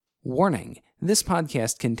Warning, this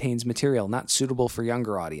podcast contains material not suitable for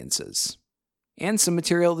younger audiences, and some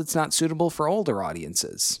material that's not suitable for older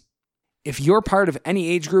audiences. If you're part of any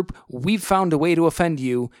age group, we've found a way to offend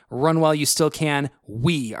you. Run while you still can.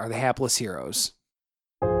 We are the Hapless Heroes.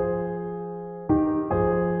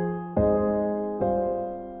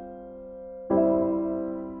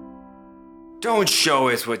 Don't show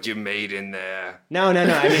us what you made in there. No.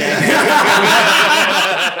 I mean,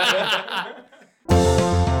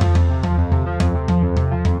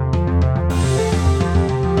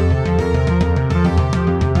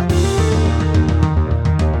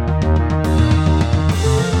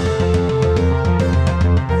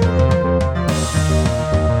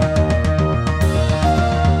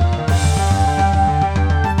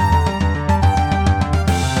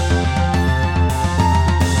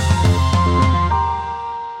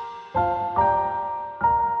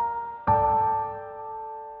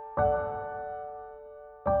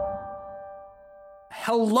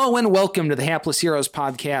 Hello and welcome to the Hapless Heroes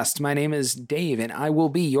podcast. My name is Dave and I will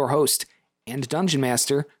be your host and Dungeon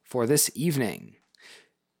Master for this evening.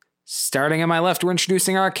 Starting on my left, we're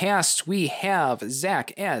introducing our cast. We have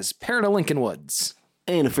Zach as Parrot of Lincoln Woods.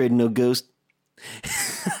 ain't afraid of no ghost.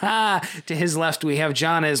 To his left, we have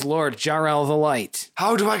John as Lord Jarrell the Light.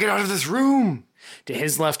 How do I get out of this room? To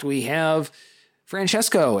his left, we have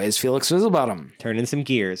Francesco as Felix Fizzlebottom. Turn in some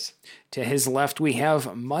gears. To his left, we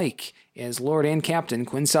have Mike as Lord and Captain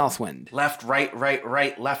Quinn Southwind. Left, right, left,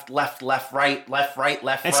 right.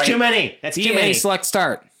 That's too many. That's too many. Select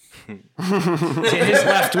start. To his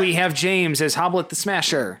left, we have James as Hoblet the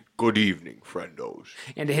Smasher. Good evening, friendos.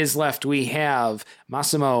 And to his left, we have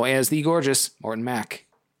Massimo as the gorgeous Morton Mack.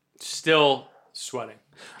 Still sweating.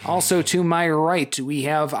 Also to my right, we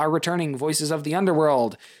have our returning Voices of the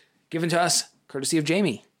Underworld, given to us courtesy of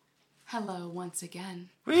Jamie. Hello once again.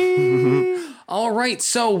 All right,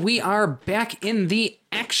 so we are back in the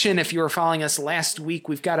action. If you were following us last week,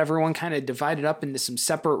 we've got everyone kind of divided up into some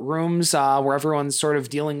separate rooms where everyone's sort of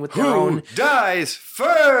dealing with their own. Who dies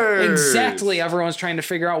first? Exactly. Everyone's trying to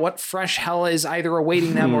figure out what fresh hell is either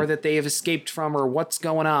awaiting them or that they have escaped from or what's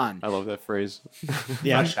going on. I love that phrase.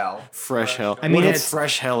 Yeah. Fresh hell. Fresh hell. I mean, what it's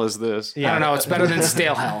fresh hell is this? Yeah. I don't know. It's better than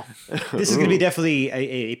stale hell. This is going to be definitely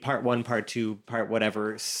a part one, part two, part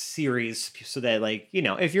whatever series, so that, like, you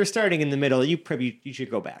know, if you're starting in the middle, you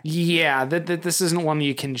should go back. Yeah, this isn't one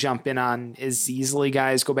you can jump in on as easily,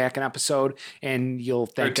 guys. Go back an episode and you'll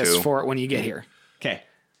thank us for it when you get here. Okay.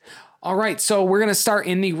 All right, so we're gonna start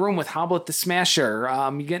in the room with Hoblet the Smasher.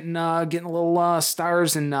 You're getting a little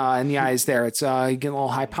stars in the eyes there. It's getting a little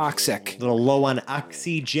hypoxic, A little low on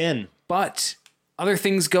oxygen. but other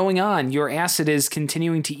things going on. Your acid is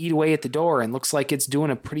continuing to eat away at the door, and looks like it's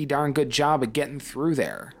doing a pretty darn good job of getting through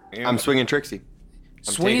there. I'm swinging Trixie.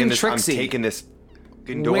 Swinging Trixie. I'm taking this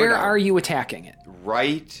fucking door Where down. are you attacking it?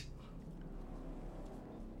 Right.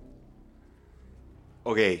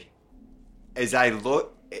 Okay. As I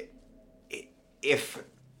look, if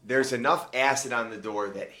there's enough acid on the door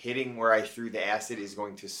that hitting where I threw the acid is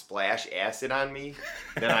going to splash acid on me,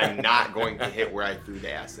 then I'm not going to hit where I threw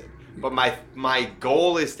the acid. But my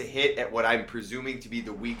goal is to hit at what I'm presuming to be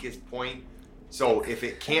the weakest point. So if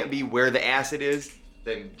it can't be where the acid is,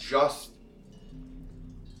 then just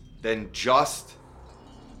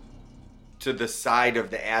to the side of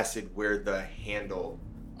the acid where the handle.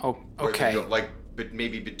 Oh, where okay. but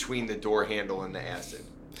maybe between the door handle and the acid.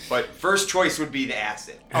 But first choice would be the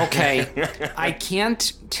acid. Okay, I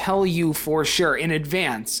can't tell you for sure in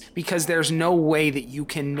advance because there's no way that you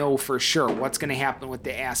can know for sure what's going to happen with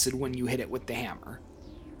the acid when you hit it with the hammer.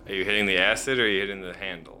 Are you hitting the acid or are you hitting the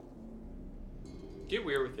handle? Get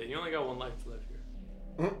weird with it. You only got one life to live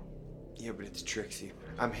here. Yeah, but it's Trixie.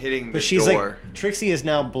 I'm hitting the But she's door. like, Trixie is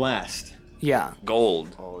now blessed. Yeah,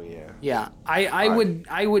 Gold. Oh yeah. yeah. I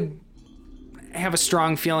would have a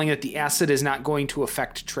strong feeling that the acid is not going to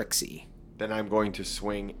affect Trixie. Then I'm going to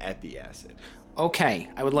swing at the acid. Okay,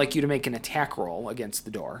 I would like you to make an attack roll against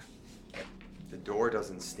the door. The door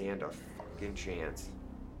doesn't stand a fucking chance.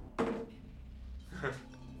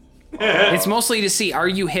 It's mostly to see, are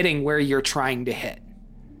you hitting where you're trying to hit?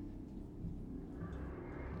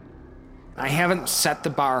 I haven't set the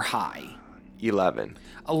bar high. 11.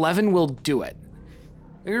 11 will do it.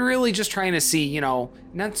 You're really just trying to see,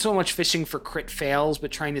 not so much fishing for crit fails,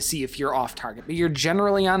 but trying to see if you're off target. But you're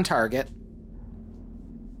generally on target.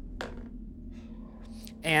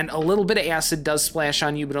 And a little bit of acid does splash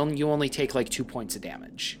on you, but you only take like 2 points of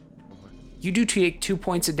damage. You do take 2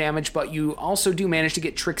 points of damage, but you also do manage to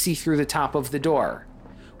get Trixie through the top of the door.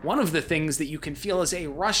 One of the things that you can feel is a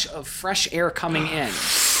rush of fresh air coming in.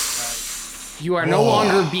 You are no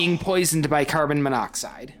longer being poisoned by carbon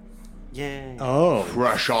monoxide. Yay. Oh.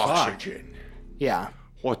 Fresh oxygen. Yeah.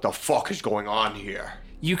 What the fuck is going on here?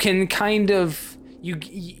 You can kind of you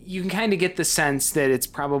can kind of get the sense that it's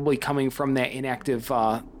probably coming from that inactive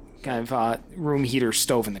room heater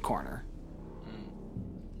stove in the corner.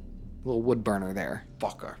 Little wood burner there.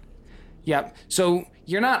 Fucker. Yep. So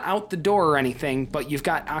you're not out the door or anything, but you've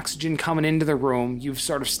got oxygen coming into the room. You've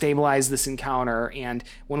sort of stabilized this encounter, and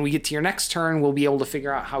when we get to your next turn, we'll be able to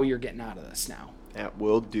figure out how you're getting out of this now. That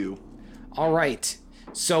will do. All right.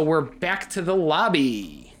 So we're back to the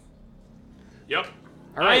lobby. Yep.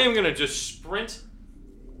 All right. I am gonna just sprint,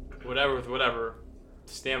 whatever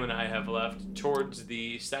stamina I have left, towards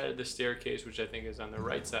the side of the staircase, which I think is on the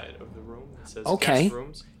right side of the room. It says Okay. guest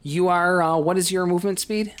rooms. You are, what is your movement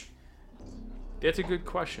speed? That's a good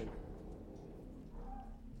question.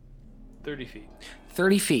 30 feet.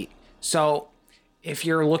 30 feet. So if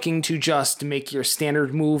you're looking to just make your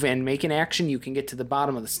standard move and make an action, you can get to the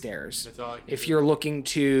bottom of the stairs. That's all I can If do. you're looking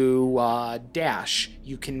to dash,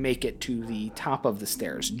 you can make it to the top of the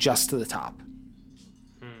stairs, just to the top.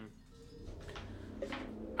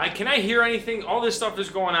 Can I hear anything? All this stuff is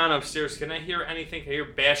going on upstairs. Can I hear anything? Can I hear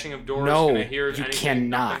bashing of doors? No, Can I hear you anything?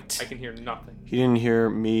 cannot. Nothing? I can hear nothing. You didn't hear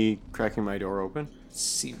me cracking my door open? Let's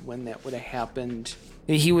see when that would have happened.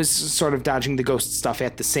 He was sort of dodging the ghost stuff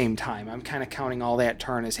at the same time. I'm kind of counting all that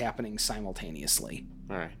turn as happening simultaneously.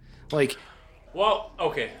 All right. Like, Well,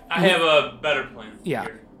 okay. I have a better plan. yeah.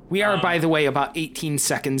 Here. We are, by the way, about 18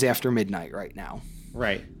 seconds after midnight right now.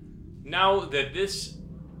 Right. Now that this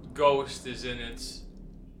ghost is in its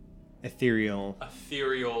Ethereal.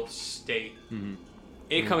 ethereal state,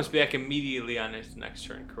 it comes back immediately on its next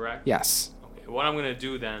turn, correct? Yes. Okay. What I'm going to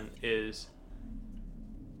do then is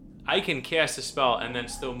I can cast a spell and then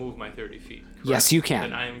still move my 30 feet. Correct? Yes, you can.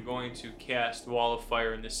 And I am going to cast Wall of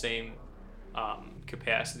Fire in the same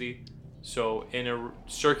capacity. So in a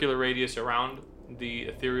circular radius around the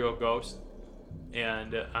ethereal ghost,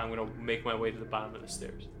 and I'm going to make my way to the bottom of the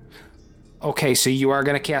stairs. Okay, so you are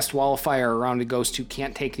going to cast Wall of Fire around a ghost who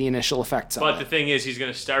can't take the initial effects of But it. the thing is, he's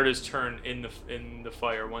going to start his turn in the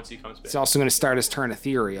fire once he comes back. He's also going to start his turn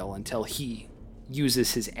ethereal until he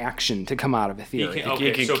uses his action to come out of He ethereal. can,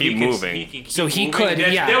 okay, can so keep he can, moving. He can keep So he moving. could,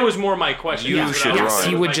 That, That was more my question. You That's what should I was- run. Yes,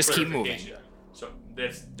 he my would just keep clarification. moving. So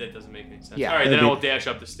that doesn't make any sense. Yeah. All right, then It'll I'll be- dash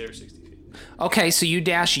up the stairs 60 feet. Okay, so you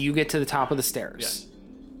dash, you get to the top of the stairs. Yes.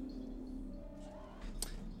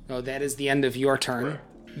 Oh, that is the end of your turn.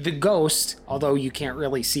 The ghost, although you can't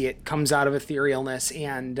really see it, comes out of etherealness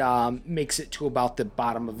and makes it to about the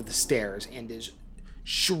bottom of the stairs and is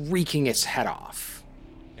shrieking its head off.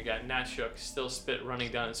 I got not shook, still spit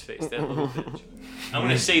running down his face. That little bitch. I'm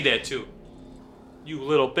gonna say that too. You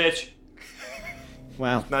little bitch.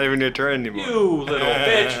 Wow. Not even your turn anymore. You little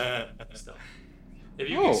bitch. Still. If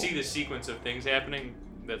you Oh. can see the sequence of things happening,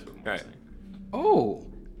 that's what I'm Right. saying. Oh,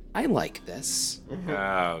 I like this.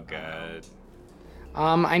 Oh, God.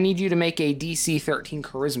 I need you to make a DC 13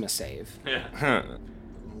 charisma save. Yeah.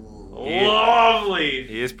 Lovely.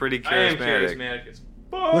 He is pretty I am charismatic. charismatic as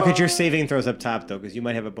Look at your saving throws up top, though, because you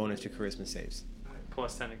might have a bonus to charisma saves.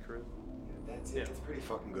 plus 10 in charisma. That's it. That's pretty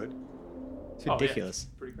fucking good. It's Oh, yeah. ridiculous.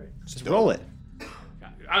 Pretty great. Just roll it.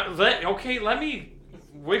 Let me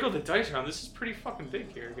wiggle the dice around. This is pretty fucking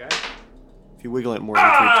big here, guys. If you wiggle it more than 3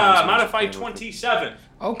 times... it Modified makes it 27.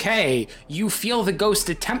 Okay, you feel the ghost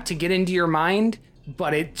attempt to get into your mind,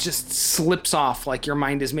 but it just slips off like your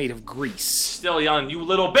mind is made of grease. Still yelling, you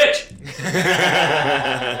little bitch!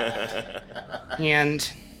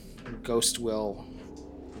 And the ghost will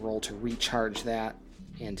roll to recharge that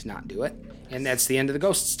and not do it. And that's the end of the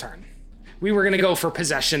ghost's turn. We were going to go for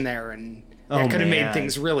possession there, and that Oh, could have made man.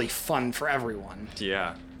 things really fun for everyone.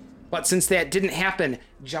 Yeah. But since that didn't happen,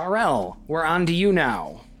 Jarrell, we're on to you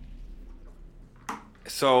now.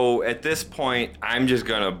 So at this point, I'm just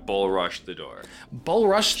gonna bull rush the door. Bull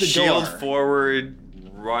rush the Shield door. forward,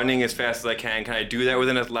 running as fast as I can. Can I do that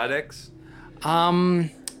within athletics?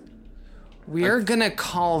 We're gonna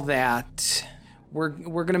call that. We're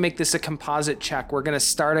gonna make this a composite check. We're gonna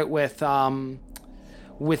start it with an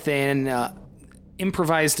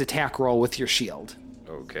improvised attack roll with your shield,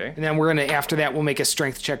 Okay. and then we're gonna after that we'll make a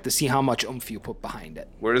strength check to see how much oomph you put behind it.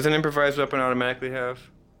 What does an improvised weapon automatically have?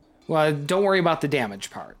 Well, don't worry about the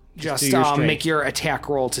damage part. Just do your strength. make your attack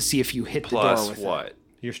roll to see if you hit the door Plus with what?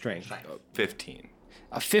 Your strength. 15.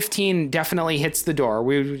 A 15 definitely hits the door.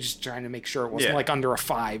 We were just trying to make sure it wasn't Yeah. like under a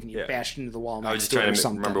 5 and you Yeah. bashed into the wall I was next just to it trying or to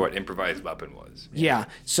something. remember what improvised weapon was. Yeah.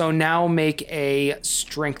 So now make a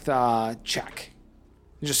strength check.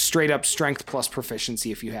 Just straight up strength plus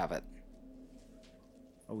proficiency if you have it.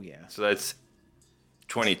 Oh, yeah. So that's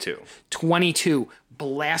 22. 22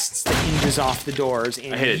 blasts the hinges off the doors,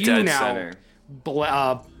 and I hit it you dead now center.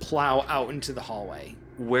 plow out into the hallway.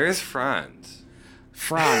 Where's Franz?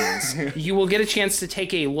 Franz, you will get a chance to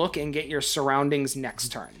take a look and get your surroundings next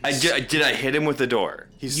turn. Did I hit him with the door?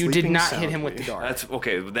 He's You did sleeping not hit him with the soundly. door. That's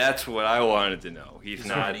okay. That's what I wanted to know. He's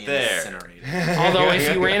not Already there. incinerated. Although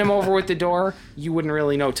if you ran him over with the door, you wouldn't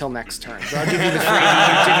really know till next turn. So I'll give you the free. You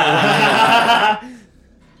didn't run him over.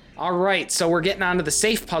 All right, so we're getting onto the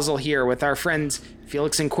safe puzzle here with our friends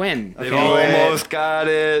Felix and Quinn. They've almost got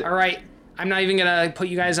it. All right, I'm not even gonna put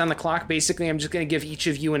you guys on the clock. Basically, I'm just gonna give each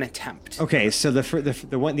of you an attempt. Okay, so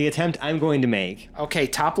the attempt I'm going to make. Okay,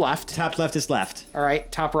 top left. Top left is left. All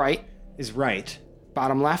right, top right. Is right.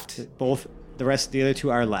 Bottom left. Both the other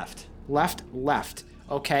two are left. Left, left.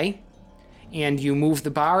 Okay. And you move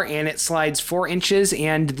the bar, and it slides 4 inches,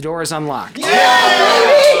 and the door is unlocked.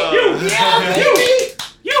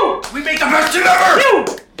 We make the best shit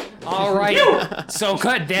ever! All right. So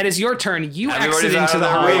good. That is your turn. You exit Everybody's out into of the the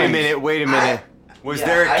hallway. Wait a minute. Was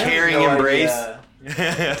there a carrying embrace?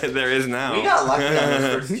 There is now. We got lucky on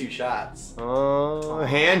those first 2 shots. Oh,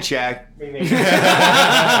 hand check.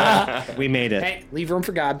 We made it. Hey, leave room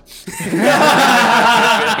for God.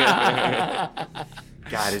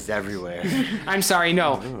 God is everywhere. I'm sorry.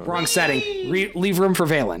 No, wrong setting. Leave room for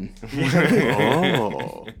Valen.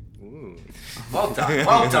 Oh. Well done.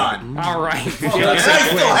 Well done. All right. Well done.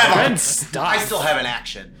 And Good stuff. I still have an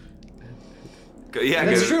action. Yeah,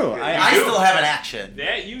 That's 'cause- true. I still have an action.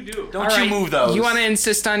 That you do. Don't All you right, move those. You want to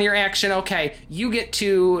insist on your action? Okay. You get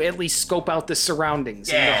to at least scope out the surroundings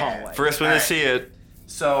in the Yeah. hallway. First one to Alright. see it.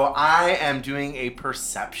 So I am doing a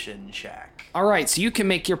perception check. All right. So you can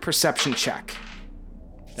make your perception check.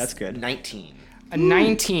 That's good. 19. A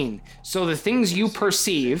 19. So the things you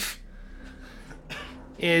perceive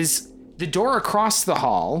is the door across the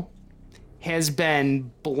hall has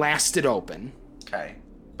been blasted open. Okay.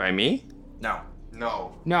 By me? No.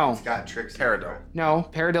 No. No, It's got tricks. Peridot. no,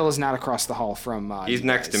 Paradil is not across the hall from. He's you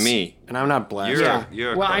next to guys. me. And I'm not blasted. Yeah.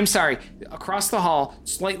 You're well, across. I'm sorry. Across the hall,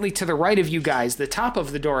 slightly to the right of you guys, the top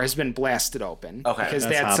of the door has been blasted open. Okay. Because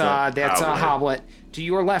That's that's a Hoblet. hoblet. To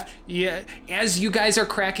your left, yeah. As you guys are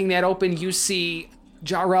cracking that open, you see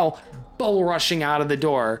Jarrell bull rushing out of the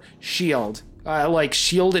door, shield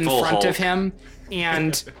in Full front of Hulk. him,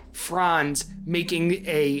 and Franz making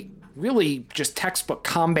a really just textbook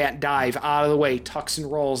combat dive out of the way, tucks and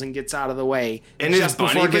rolls and gets out of the way. In his just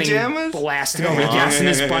bunny before getting pajamas? blasted over. Yes, in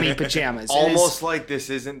his bunny pajamas. It is- Almost like this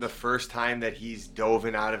isn't the first time that he's dove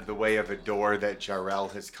out of the way of a door that Jarrell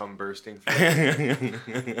has come bursting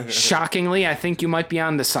through. shockingly, I think you might be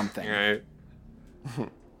onto something. Alright.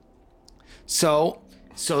 So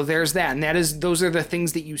there's that, and those are the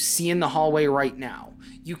things that you see in the hallway right now.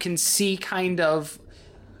 You can see kind of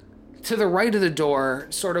to the right of the door,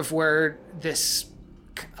 sort of where this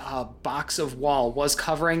box of wall was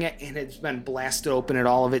covering it, and it's been blasted open at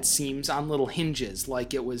all of its seams on little hinges,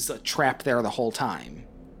 like it was a trap there the whole time.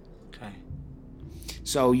 Okay.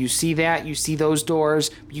 So you see that, you see those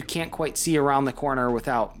doors, you can't quite see around the corner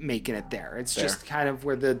without making it there. It's just kind of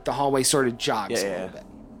where the hallway sort of jogs a little bit.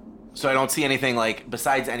 So I don't see anything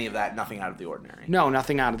besides any of that, nothing out of the ordinary. No,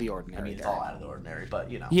 nothing out of the ordinary. I mean, it's there. all out of the ordinary, but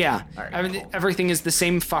you know. Yeah, All right, everything, cool. everything is the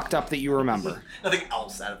same fucked up that you remember. Nothing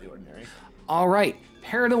else out of the ordinary. All right,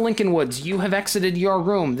 Paradil Lincoln Woods, you have exited your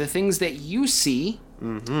room. The things that you see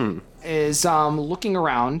is looking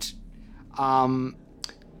around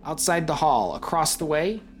outside the hall. Across the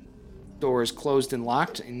way, door is closed and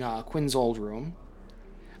locked in Quinn's old room.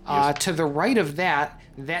 To the right of that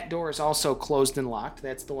door is also closed and locked.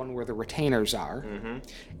 That's the one where the retainers are.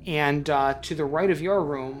 And to the right of your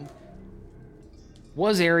room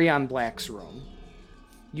was Arion Black's room.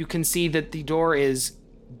 You can see that the door is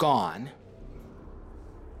gone.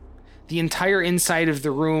 The entire inside of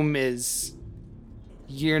the room is...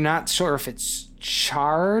 You're not sure if it's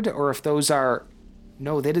charred or if those are...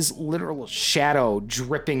 No, that is literal shadow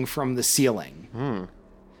dripping from the ceiling.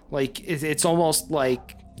 Like, it's almost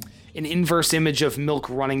like an inverse image of milk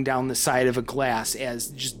running down the side of a glass as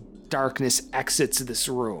just darkness exits this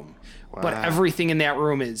room. But everything in that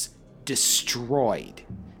room is destroyed.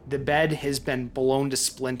 The bed has been blown to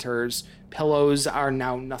splinters. Pillows are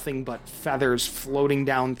now nothing but feathers floating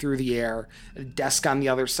down through the air. The desk on the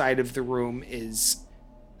other side of the room is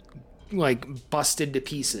like busted to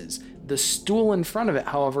pieces. The stool in front of it,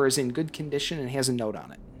 however, is in good condition and has a note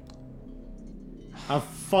on it. Of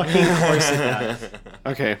fucking course it does.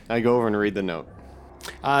 Okay, I go over and read the note.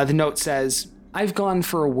 The note says, I've gone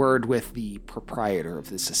for a word with the proprietor of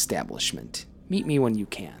this establishment. Meet me when you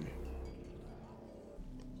can.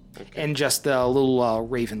 And just the little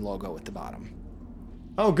Raven logo at the bottom.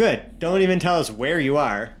 Oh, good. Don't even tell us where you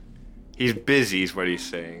are. He's busy, is what he's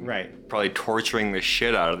saying. Right. Probably torturing the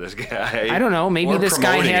shit out of this guy. I don't know. Maybe Or this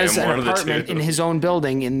guy promoting has him, an one of the apartment two. in his own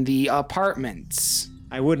building in the apartments.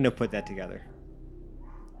 I wouldn't have put that together.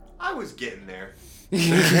 I was getting there.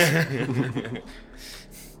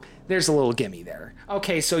 There's a little gimme there.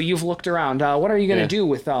 Okay, so you've looked around. What are you going to Yeah. do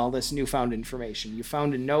with all this newfound information? You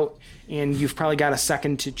found a note, and you've probably got a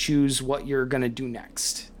second to choose what you're going to do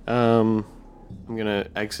next. I'm gonna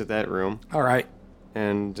exit that room. All right.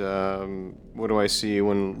 And what do I see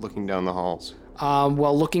when looking down the halls?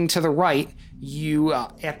 Well, looking to the right, you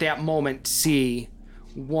at that moment see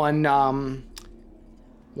one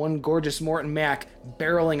gorgeous Morton Mac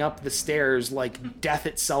barreling up the stairs like death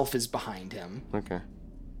itself is behind him. Okay.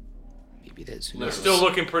 Maybe it is. Who I'm knows? still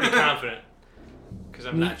looking pretty confident because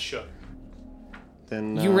I'm not shook.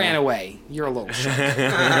 Then You ran away. You're a little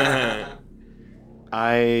shook.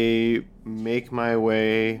 I make my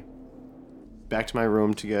way back to my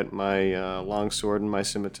room to get my long sword and my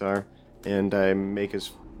scimitar, and I make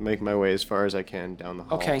my way as far as I can down the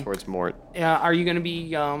hall Okay. towards Mort. Are you going to be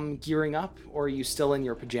gearing up, or are you still in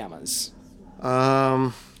your pajamas?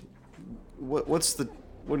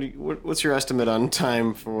 What's your estimate on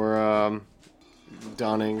time for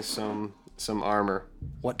donning some armor?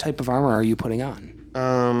 What type of armor are you putting on?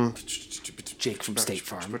 Jake from State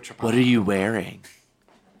Farm. What are you wearing?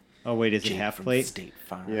 Oh, wait, is it half From plate? State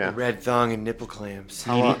Farm. Yeah. Red thong and nipple clamps.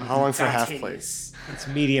 How long for half plate? Hideous. It's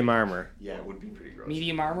medium armor. Yeah, it would be pretty gross.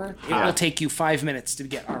 Medium armor? It Yeah. will take you 5 minutes to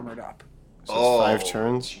get armored up. So it's 5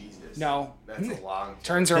 turns. Jesus. No. That's a long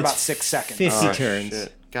Turns are about 6 seconds. 50 Oh, turns.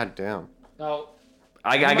 shit. God damn. So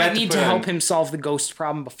I you got might to need put to on- help him solve the ghost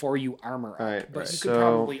problem before you armor up. Alright, but you so- could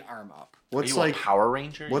probably arm up. Are What's you like a Power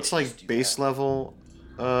Ranger? what's You like just do base that. level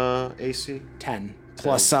AC 10.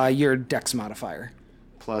 Plus your dex modifier.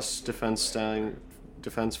 plus defense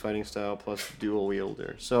fighting style plus dual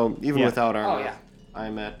wielder. So even Yeah. without armor, Oh, yeah.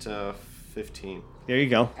 I'm at 15. There you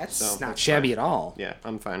go. That's So, not that's shabby at all. Yeah,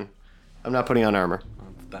 I'm fine. I'm not putting on armor.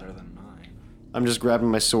 It's better than mine. I'm just grabbing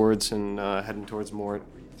my swords and heading towards Mort.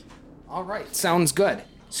 All right, sounds good.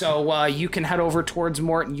 So you can head over towards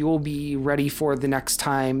Mort, and you will be ready for the next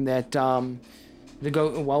time that by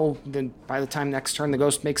the time next turn the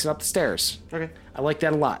ghost makes it up the stairs. Okay. I like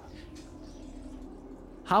that a lot.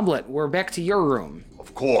 Hoblet, we're back to your room.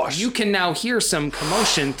 Of course. You can now hear some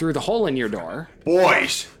commotion through the hole in your door.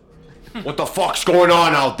 Boys, what the fuck's going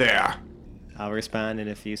on out there? I'll respond in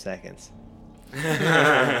a few seconds.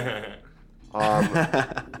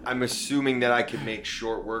 I'm assuming that I can make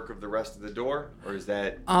short work of the rest of the door, or is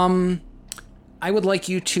that? I would like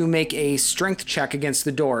you to make a strength check against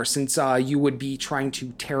the door, since you would be trying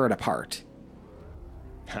to tear it apart.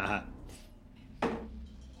 Haha.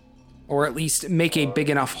 Or at least make a big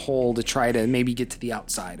enough hole to try to maybe get to the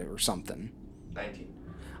outside or something. 19.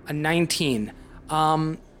 A 19.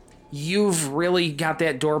 You've really got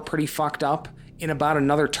that door pretty fucked up. In about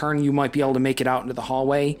another turn, you might be able to make it out into the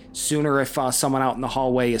hallway sooner if someone out in the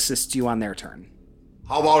hallway assists you on their turn.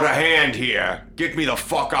 How about a hand here? Get me the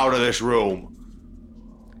fuck out of this room.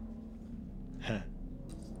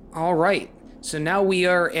 All right. So now we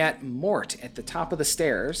are at Mort at the top of the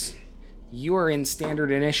stairs. You are in standard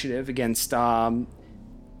initiative against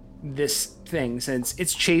this thing. Since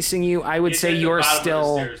it's chasing you, I would It's say at the you're bottom of the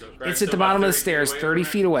still... stairs, though, correct? It's at So the about bottom of the 30 feet stairs, away 30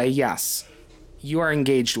 from feet away, yes. You are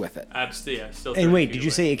engaged with it. I'm still. And 30 wait, feet did you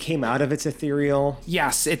away. say it came out of its ethereal?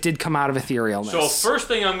 Yes, it did come out of etherealness. So first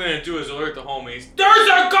thing I'm gonna do is alert the homies. There's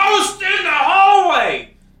a ghost in the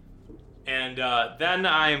hallway. And then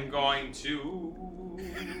I'm going to.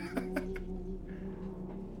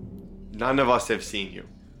 None of us have seen you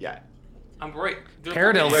yet. I'm great.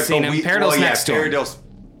 Paradil's seen him. Paradil's next to him. Paradil's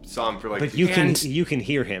saw him for like. But 2 you seconds. can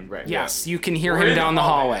hear him. Right. Yes, you can hear We're him in the down the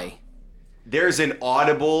hallway. hallway. There's an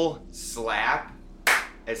audible slap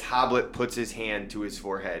as Hoblet puts his hand to his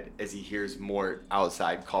forehead as he hears Mort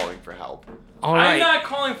outside calling for help. All I'm right. not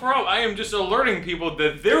calling for help. I am just alerting people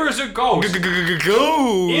that there is a ghost in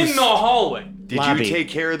Ghost. the hallway. Did Lobby. you take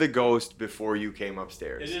care of the ghost before you came It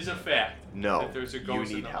upstairs? is a fact. No, That there's a you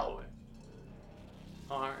ghost in need the help. hallway.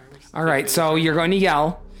 Alright. All right, so you're going to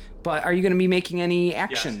yell, but are you going to be making any Yes.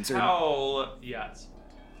 actions? Or... Hell yes.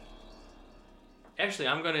 Actually,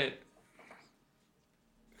 I'm gonna.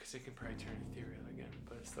 Because it can probably turn ethereal again,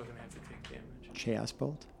 but it's still gonna have to take damage. Chaos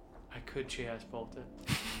Bolt? I could chaos bolt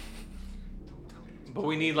it. But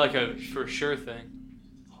we need like a for sure thing.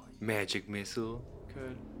 Magic missile.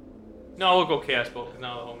 Could. No, we'll go chaos bolt because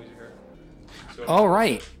now the homies are here. So, All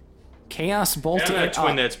right. Chaos Bolt And I'm gonna it twin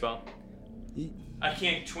up. that spell. I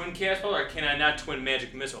can't twin chaos bolt, or can I not twin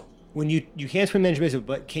magic missile? When you can't twin Manage Missile,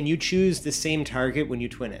 but can you choose the same target when you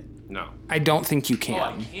twin it? No. I don't think you Oh,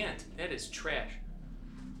 I can. can't. That is trash.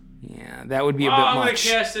 Yeah, that would be a bit I'm much.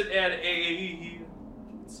 gonna cast it at a.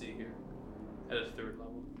 Let's see here. At a 3rd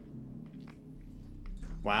level.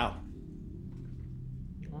 Wow.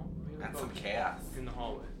 Well, maybe That's I'll some go chaos. in the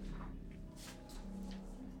hallway.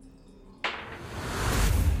 That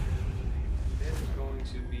is going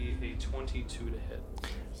to be a 22 to hit.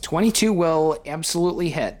 22 will absolutely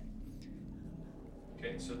hit.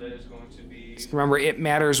 Okay, so that is going to be. Remember, it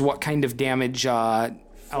matters what kind of damage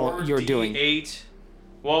you're doing. 8.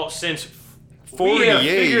 Well, since we 48. have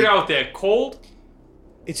figured out that cold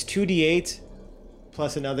It's 2d8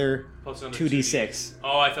 plus another plus another 2d6.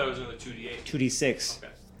 Oh, I thought it was another 2d8. 2d6.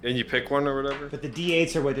 Okay. And you pick one or whatever? But the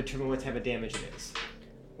d8s are what determine what type of damage it is.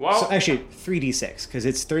 Well, So actually, 3d6 because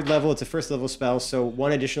it's 3rd level. It's a 1st level spell, so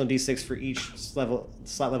 1 additional d6 for each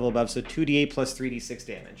slot level above. So 2d8 plus 3d6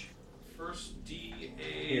 damage. first D8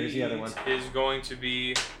 Here's the other one. is going to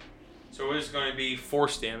be. So it is going to be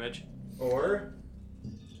force damage Or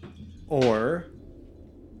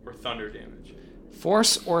thunder damage.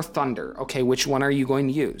 Force or thunder? Okay, which one are you going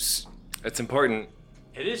to use? It's important.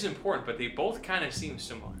 It is important, but they both kind of seem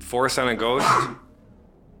similar. Force on a ghost?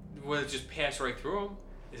 Will it just pass right through them?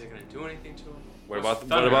 Is it going to do anything to them? What about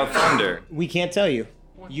thunder? we can't tell you.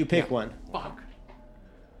 You pick one. Fuck.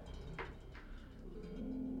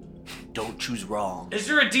 Don't choose wrong. Is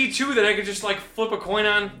there a D2 that I could just like flip a coin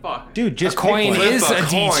on? Fuck. Dude, just A coin pick one. is Flip a a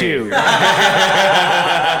coin. D2.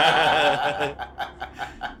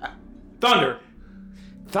 Thunder.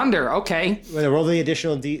 Thunder, okay. Well, roll the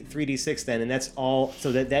additional 3d6 then, and that's all.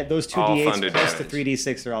 So that those two All d8s thunder plus the damage.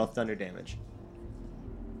 3d6 are all thunder damage.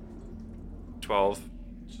 12.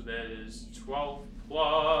 So that is 12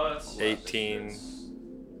 plus 18.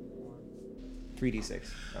 3d6.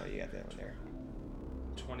 Oh, you got that one there.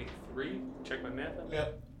 23. Check my math.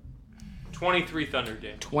 Yep. 23 thunder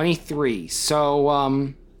damage. 23.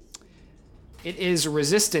 So, it is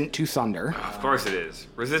resistant to thunder. Of course it is.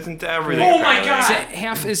 Resistant to everything. Oh my apparently.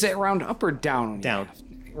 God! Is it round up or down? Down.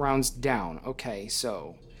 Rounds down. Okay,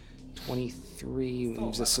 so 23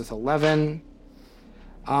 leaves us with 11.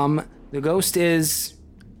 The ghost is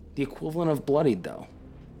the equivalent of bloodied, though.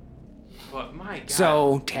 But my God.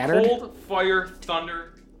 So, tattered? Cold, fire,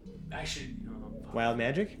 thunder. I should. Wild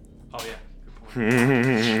magic? Oh yeah. Good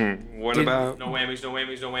point. What Did- about... No whammies. No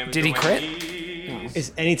whammies. No whammies. Did no he crit? whammies.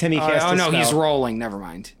 Is anytime you cast Oh a no, spell. he's rolling. Never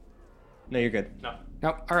mind. No, you're good. No.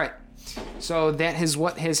 Nope. All right. So that is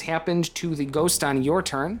what has happened to the ghost on your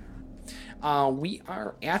turn. We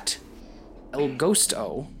are at El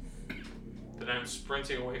Ghosto. That I'm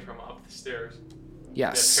sprinting away from up the stairs.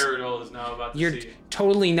 Yes. That Paradol is now about to You're see.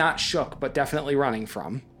 totally not shook, but definitely running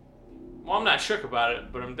from. Well, I'm not shook about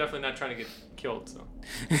it, but I'm definitely not trying to get killed. So.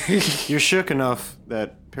 You're shook enough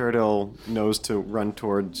that Paradil knows to run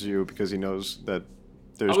towards you because he knows that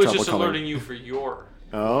there's I was trouble just coming. alerting you for your.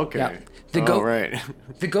 Oh, okay. Yeah. The Oh, go- right.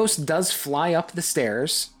 The ghost does fly up the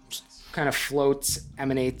stairs, kind of floats,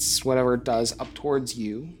 emanates, whatever it does, up towards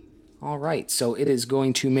you. All right, so it is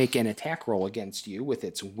going to make an attack roll against you with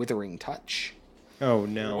its withering touch. Oh,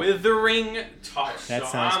 no. Withering touch. That so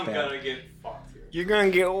sounds I'm bad. gonna get fucked here. You're gonna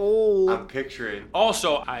get old. I'm picturing.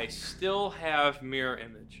 Also, I still have mirror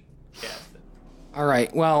image casted. All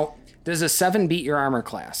right, well, does a 7 beat your armor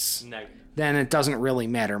class? Negative. Then it doesn't really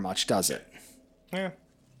matter much, does it? Yeah.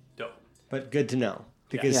 Dope. But good to know.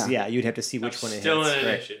 Because, Yeah. yeah, you'd have to see which I'm one it still hits. in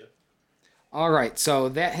Right. initiative. All right, so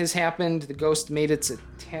that has happened. The ghost made its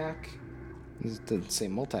attack. It doesn't say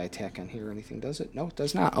multi-attack on here or anything, does it? No, it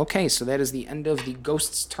does not. Okay, so that is the end of the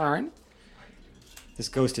ghost's turn. This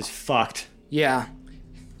ghost is fucked. Yeah.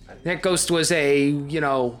 That ghost was a,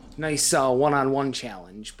 nice one-on-one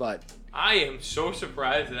challenge, but I am so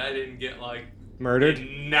surprised that I didn't get like Murdered?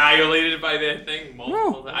 annihilated by that thing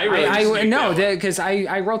multiple times. I really just I sneaked no, that one. because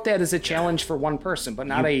I wrote that as a challenge for one person, but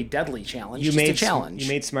not a deadly challenge. You just made a challenge. You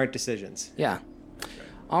made smart decisions. Yeah.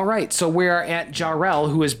 All right, so we're at Jarrell,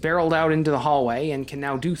 who has barreled out into the hallway and can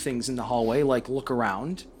now do things in the hallway, like look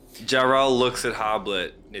around. Jarrell looks at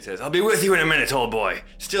Hoblet and he says, I'll be with you in a minute, old boy.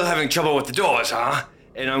 Still having trouble with the doors, huh?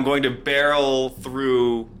 And I'm going to barrel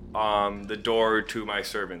through the door to my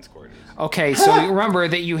servant's quarters. Okay, so remember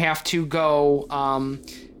that you have to go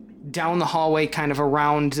down the hallway, kind of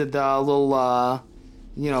around the little,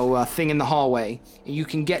 thing in the hallway. You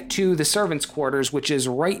can get to the servants' quarters, which is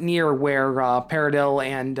right near where Paradil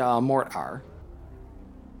and Mort are.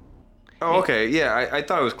 Oh, okay. Yeah, I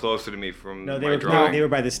thought it was closer to me from No, they my were drawing. they were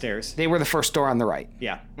by the stairs. They were the first door on the right.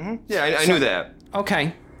 Yeah. Yeah, I knew that.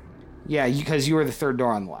 Okay. Yeah, because you were the third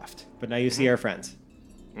door on the left. But now you see our friends.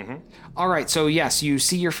 All right, so yes, you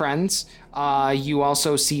see your friends. You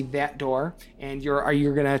also see that door, and are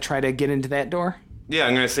you going to try to get into that door? Yeah,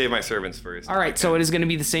 I'm going to save my servants first. All right, so it is going to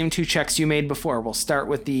be the same 2 checks you made before. We'll start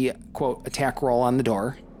with the, quote, attack roll on the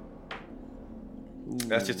door.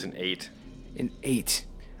 That's just an 8. An 8.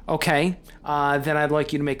 Okay, then I'd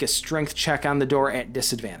like you to make a strength check on the door at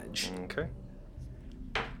disadvantage. Okay.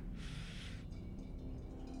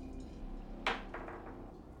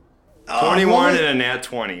 Oh, 21 and a nat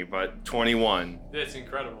 20, but 21. That's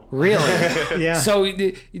incredible. Really? Yeah. So,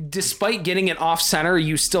 despite getting it off center,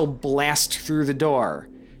 you still blast through the door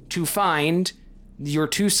to find your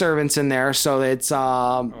 2 servants in there. So it's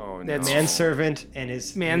that's Manservant and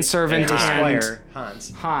his Manservant and his and squire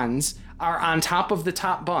Hans. Hans are on top of the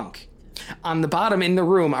top bunk. On the bottom in the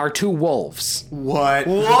room are 2 wolves. What?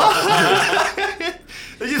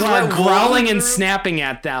 They just Who are let growling wolves and through? snapping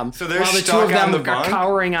at them. So they're while the 2 stuck of them on the are bunk?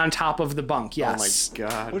 cowering on top of the bunk. Yes. Oh my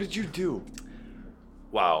god. What did you do?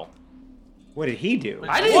 Wow. What did he do?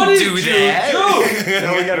 I didn't do that.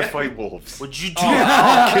 Now we gotta fight wolves. What'd you do?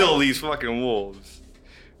 I'll kill these fucking wolves.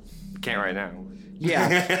 Can't right now.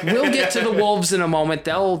 Yeah. We'll get to the wolves in a moment.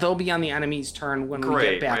 They'll be on the enemy's turn when we get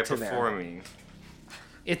Great, back right to before there. me.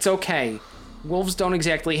 It's okay. Wolves don't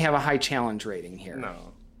exactly have a high challenge rating here. No.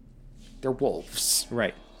 They're wolves.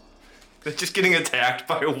 Right. They're just getting attacked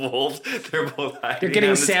by wolves. They're both hiding They're getting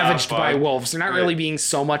on the top savaged by bunk. wolves. They're not really being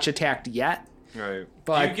so much attacked yet. Right.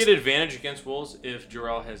 But Do you get advantage against wolves if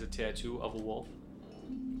Jarrell has a tattoo of a wolf?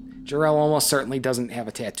 Jarrell almost certainly doesn't have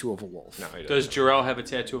a tattoo of a wolf. No, he Does Jarrell have a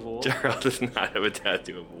tattoo of a wolf? Jarrell does not have a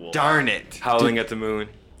tattoo of a wolf. Darn it. Howling at the moon.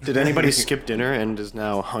 Did anybody skip dinner and is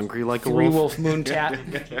now hungry like a 3 wolf? wolf moon tat.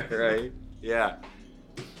 Right? Yeah.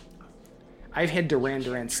 I've had Duran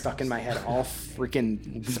Duran stuck in my head all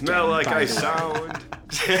freaking Smell like by I the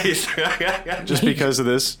way. sound. Just because of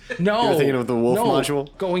this? No, You're thinking of the wolf module?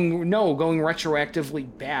 Going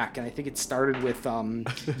retroactively back, and I think it started with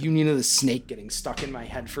Union of the Snake getting stuck in my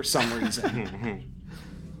head for some reason.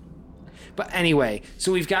 But anyway,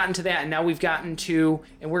 so we've gotten to that, and now we've gotten to,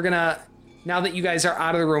 and we're gonna, now that you guys are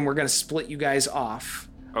out of the room, we're gonna split you guys off.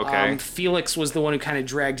 Okay. Felix was the one who kind of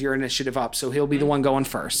dragged your initiative up, so he'll be the one going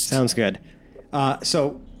first. Sounds good.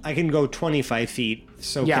 So I can go 25 feet.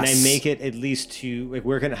 So can I Yes. make it at least to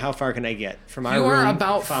like how far can I get from our You are room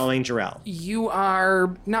about- following Jarrell? You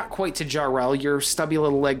are not quite to Jarrell. Your stubby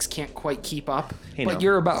little legs can't quite keep up, Hey, but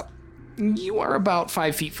no. you are about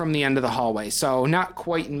 5 feet from the end of the hallway, so not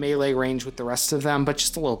quite in melee range with the rest of them, but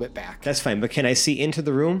just a little bit back. That's fine. But can I see into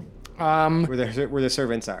the room where the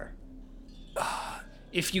servants are?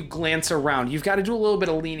 If you glance around, you've got to do a little bit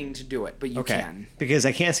of leaning to do it, but you Okay. can. Because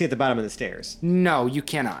I can't see at the bottom of the stairs. No, you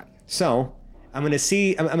cannot. So I'm gonna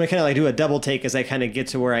see. I'm gonna kind of like do a double take as I kind of get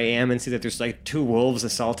to where I am and see that there's like 2 wolves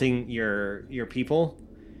assaulting your people.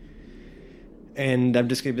 And I'm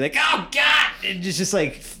just gonna be like, oh god! And just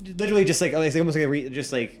like literally just like almost like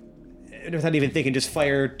just like without even thinking, just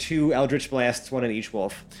fire 2 eldritch blasts, 1 on each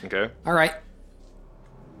wolf. Okay. All right.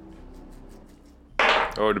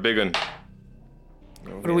 Oh, the big one.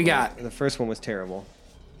 What do we got? The first one was terrible.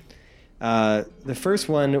 The first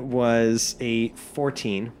one was a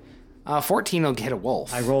 14. 14 will hit a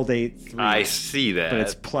wolf. I rolled a 3, I see that. but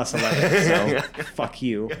it's plus 11, so fuck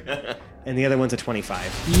you. And the other one's a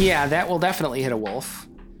 25. Yeah, that will definitely hit a wolf.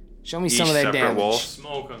 Show me some Each of that separate damage. wolf?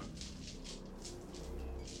 Smoke them.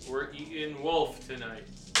 We're eating wolf tonight.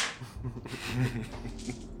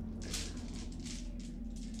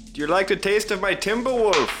 Do you like the taste of my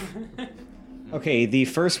Timberwolf? Okay, the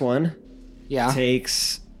first one Yeah.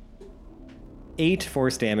 takes 8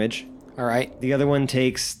 force damage. All right. The other one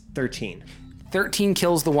takes 13. 13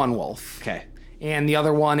 kills the one wolf. Okay, And the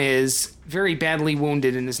other one is very badly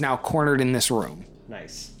wounded and is now cornered in this room.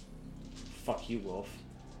 nice. Fuck you, wolf.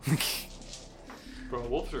 Bro,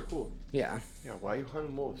 wolves are cool. Yeah. Yeah, why are you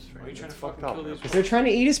hunting wolves? Why are you trying That's to fucking fucked up, kill man. these Because they're trying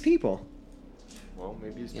to eat his people. Well,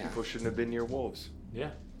 maybe his Yeah. people shouldn't have been near wolves. Yeah.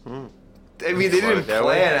 I mean, they didn't That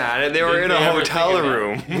way? plan on it. They were in a They never hotel think of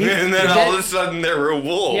room. And then all of a sudden there were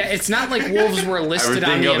wolves. Yeah, it's not like wolves were listed on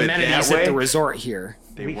think the of it that amenities at the way. resort here.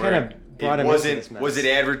 They We weren't. kind of brought It him into this wasn't. mess. Was it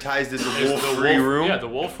advertised as a The wolf-free wolf- room? Yeah, the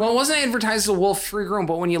wolf. Well, it wasn't advertised as a wolf-free room,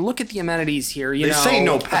 but when you look at the amenities here, you They know, say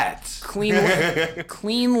no pets. clean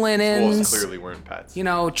Wolves linens, clearly weren't pets. you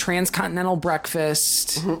know, transcontinental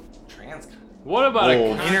breakfast, What about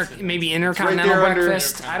Wolves. maybe intercontinental right there under-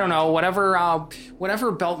 breakfast. I don't know,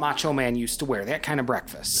 whatever belt Macho Man used to wear, that kind of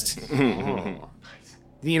breakfast.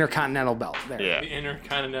 The intercontinental belt there. Yeah. The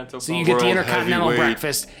intercontinental. So you belt. get the World intercontinental heavyweight.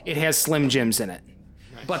 breakfast. It has Slim Jims in it.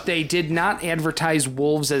 but they did not advertise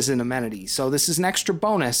wolves as an amenity. So this is an extra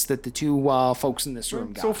bonus that the two folks in this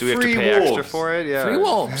room got. So Do we have to free pay extra wolves. for it? Yeah. Free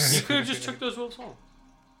wolves. You could have just took those wolves home.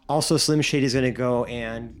 Also, Slim Shady's gonna go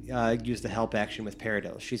and use the help action with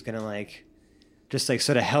Paradise. She's gonna just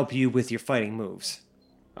sort of help you with your fighting moves,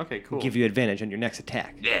 Okay, cool. give you advantage on your next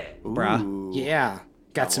attack. Yeah. Brah. Ooh, Yeah,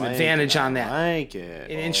 got some I like advantage it. on that. I like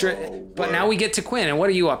it. But now we get to Quinn, and what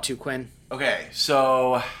are you up to, Quinn? Okay,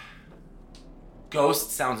 so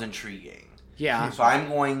ghost sounds intriguing. Yeah. So I'm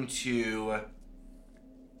going to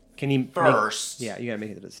Can you first. Yeah, you gotta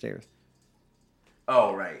make it to the stairs.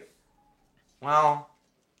 Oh right. Well,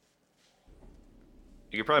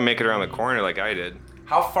 You could probably make it around the corner like I did.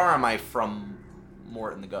 how far am I from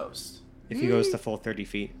Morton the Ghost? If he goes the full 30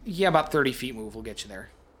 feet. Yeah, about 30 feet move will get you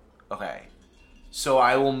there. Okay. So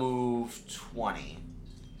I will move 20.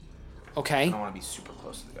 Okay. I don't want to be super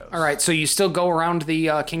close to the ghost. All right, so you still go around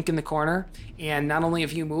the kink in the corner, and not only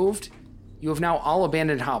have you moved, you have now all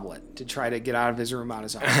abandoned Hoblet to try to get out of his room on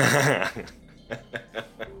his own.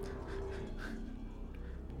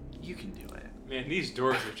 You can do it. Man, these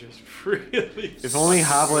doors are just really. If only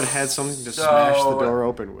Hoblet had something to So, smash the door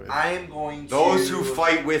open with. I am going to. Those who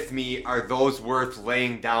fight with me are those worth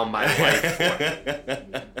laying down my life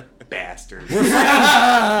for. Bastards. You're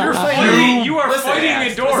fighting. You are Listen, fighting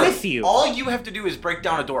Axe, a door. With you. All you have to do is break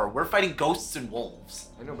down a door. We're fighting ghosts and wolves.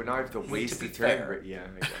 I know, but now I have to waste be the turn. fair. But yeah,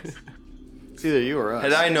 I guess. It's either you or us.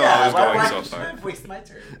 Had I known I was going so should I far. waste my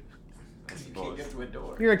turn? Because you can't get to a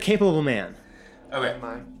door. You're a capable man. Okay, Am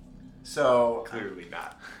I? so Clearly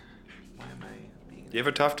not. why am I being? You have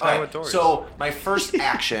a tough time Alright, with doors. so my first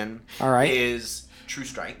action All right. is True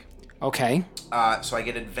Strike. Okay. So I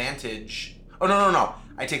get advantage. Oh no!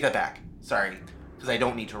 I take that back. Sorry, because I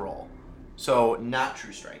don't need to roll. So not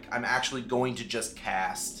True Strike. I'm actually going to just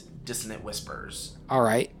cast Dissonant Whispers. All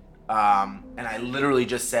right. And I literally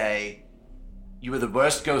just say, "You are the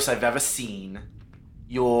worst ghost I've ever seen.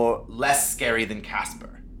 You're less scary than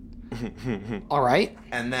Casper." All right.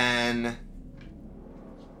 And then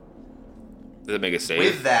Does it make a save?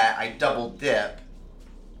 with that, I double dip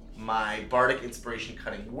my Bardic Inspiration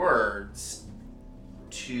Cutting Words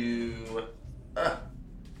to.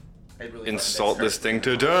 I really Insult thought this that thing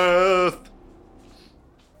to started- death.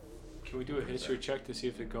 Can we do a history check to see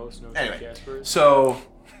if the ghost knows Anyway, who Casper is? so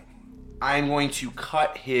I'm going to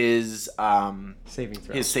cut his Saving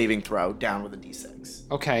throw. his saving throw down with a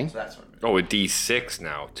d6. Okay. So that's what I'm Oh, a D6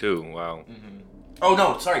 now too. Wow. Oh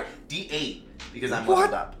no, sorry, d8 because I'm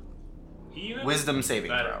leveled up. Even Wisdom saving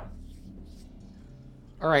better. throw.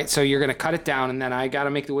 All right. So you're gonna cut it down, and then I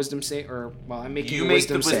gotta make the wisdom save, I'm making You the make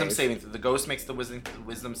wisdom, the wisdom save. saving throw. The ghost makes the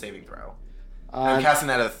wisdom saving throw. Uh, I'm casting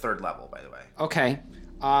that at a 3rd level, by the way. Okay.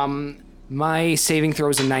 My saving throw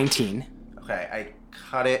is a 19. Okay, I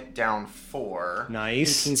cut it down 4.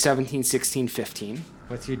 Nice. 18, 17, 16, 15.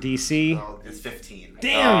 What's your DC? It's 15.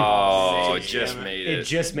 Damn! Oh, Damn just it. made It it.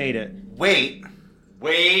 just made it. Wait,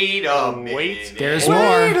 Wait a minute. Wait. There's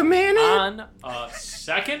more. minute! On a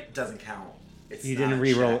second. doesn't count. It's You not didn't a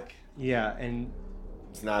re-roll. check. Yeah, and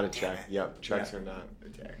It's not a check. Yep, checks Yeah. are not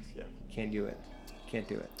attacks. Yeah. can't do it. Can't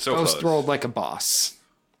do it. So Ghost close. rolled like a boss.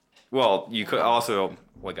 Well, you could also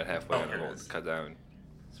got halfway on here the it roll is. cut down.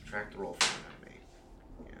 Subtract the roll from me.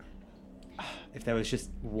 Yeah. If that was just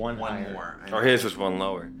one One higher. more. I Or know. his was one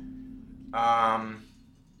lower.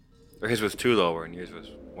 Or his was 2 lower and yours was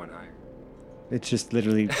 1 higher. It's just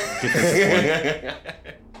literally different.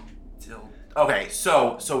 Till- Okay,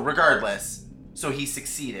 so regardless, so he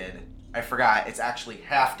succeeded. I forgot. It's actually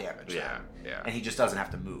half damage. Yeah, then, yeah. And he just doesn't have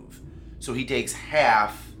to move. So he takes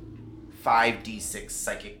half 5d6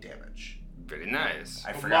 psychic damage. Very nice.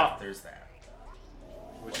 I Well, forgot Ma- there's that.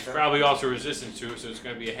 Which is probably also resistant to, so it's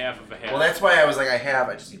going to be a half of a half. Well, that's why I was like,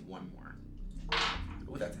 I just need one more.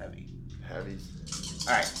 Ooh, that's heavy. Heavies.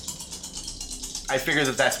 All right. I figure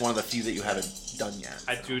that's one of the few that you haven't done yet.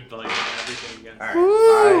 I do like everything again. All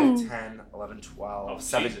right. 5, 10, 11, 12, Oh, Jesus.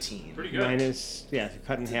 17. Pretty good. Minus, yeah, if you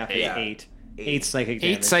cut in half, it's Yeah. 8. 8 psychic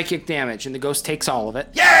damage. 8 psychic damage, and the ghost takes all of it.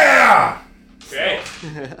 Yeah! Okay.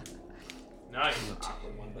 Nice.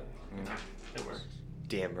 Awkward one, but it worked.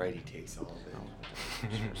 Damn right he takes all of it.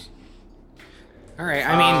 All right.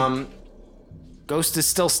 I mean, Um, ghost is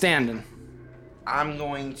still standing. I'm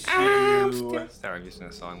going to Sorry, I'm just in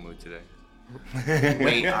a song mood today.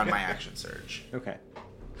 wait on my action surge. Okay.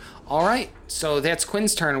 All right. So that's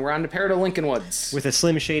Quinn's turn. We're on to Peridot Lincoln Woods. With a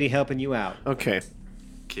Slim Shady helping you out. Okay.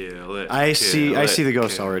 Kill it. I see kill the it,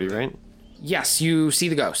 ghost kill already, it. right? Yes, you see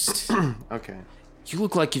the ghost. Okay. You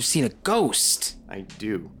look like you've seen a ghost. I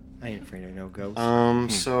do. I ain't afraid of no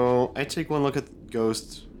ghosts. So I take one look at the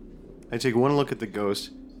ghost. I take one look at the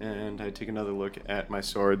ghost, and I take another look at my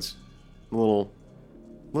swords. I'm a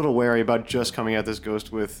little wary about just coming at this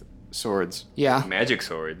ghost with swords. Yeah. Magic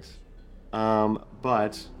swords.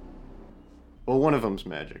 But one of them's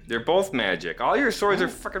magic. They're both magic. All your swords are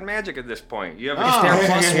fucking magic at this point. You have If they're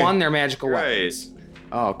plus one, they're magical Right. weapons.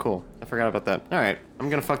 Oh, cool. I forgot about that. All right, I'm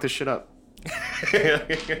gonna fuck this shit up.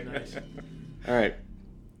 Nice. All right,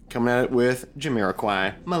 coming at it with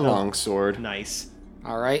Jamiroquai, my longsword. Nice.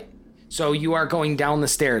 All right. So you are going down the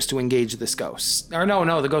stairs to engage this ghost. Or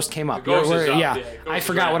no, the ghost came up. The ghost is up, Yeah, yeah, the ghost I is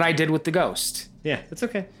forgot right what up I here. did with the ghost. Yeah, it's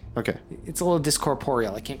okay. Okay, It's a little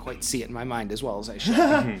discorporeal. I can't quite see it in my mind as well as I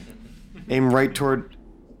should. aim right toward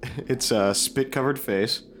its spit-covered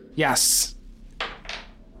face. Yes.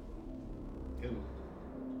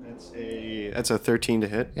 That's a 13 to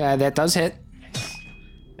hit, Yeah, that does hit.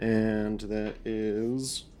 and that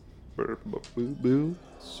is. Boo.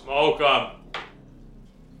 Smoke 'em.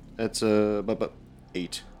 That's a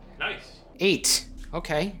 8. Nice. 8.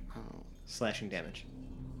 Okay. Slashing damage.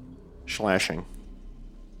 Slashing.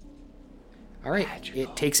 All right.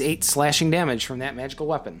 It takes 8 slashing damage from that magical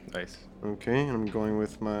weapon. Nice. Okay, and I'm going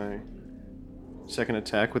with my second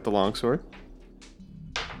attack with the longsword.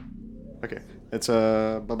 Okay, it's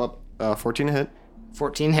a 14 to hit.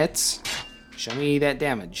 14 hits. Show me that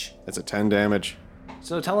damage. That's a 10 damage.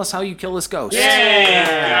 So tell us how you kill this ghost.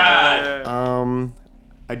 Yeah.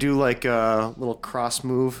 I do like a little cross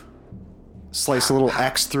move, slice a little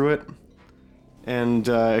X through it, and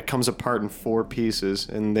it comes apart in 4 pieces,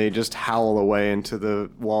 and they just howl away into the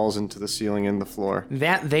walls, into the ceiling, and the floor.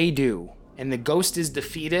 That they do. And the ghost is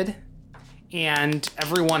defeated. And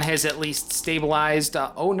everyone has at least stabilized.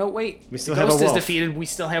 Oh, no, wait. We still the have a ghost is wolf. defeated. We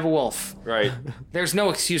still have a wolf. Right. There's no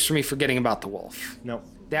excuse for me forgetting about the wolf. Nope.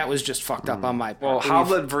 That was just fucked up on my Well, part.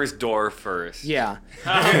 Hoblet versus Door first. Yeah.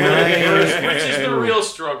 Which is the real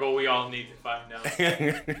struggle we all need to find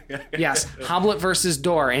out. Yes. Hoblet versus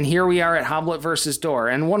Door. And here we are at Hoblet versus Door.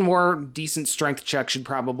 And one more decent strength check should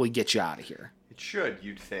probably get you out of here. It should,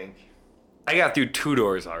 you'd think. I got through 2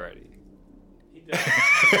 doors already.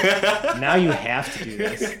 Now you have to do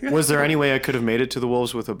this. Was there any way I could have made it to the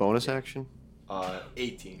wolves with a bonus action?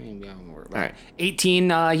 18. All right. 18,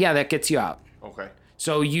 yeah, that gets you out. Okay.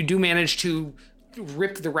 So you do manage to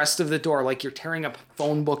rip the rest of the door like you're tearing a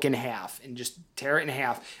phone book in half and just tear it in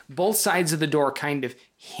half. Both sides of the door kind of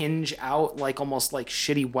hinge out like almost like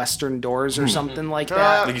shitty Western doors or something like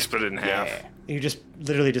that. You split it in half. You just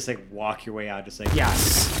literally just like walk your way out, just like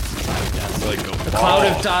Yes. Like a Cloud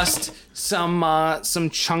of dust, some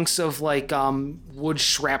chunks of like wood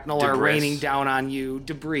shrapnel are Debris. raining down on you.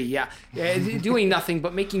 Debris, yeah. Doing nothing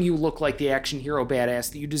but making you look like the action hero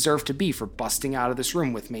badass that you deserve to be for busting out of this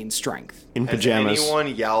room with main strength. In Has pajamas. anyone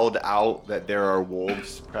yelled out that there are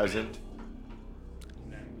wolves present?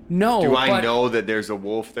 No, Do I but know that there's a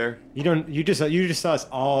wolf there? you don't. You just saw us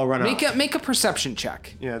all run off. make a perception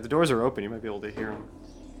check. Yeah, the doors are open. You might be able to hear them.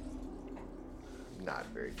 Not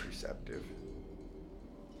very perceptive.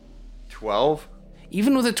 12?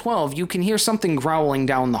 Even with a 12, you can hear something growling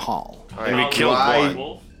down the hall. All And we do killed I-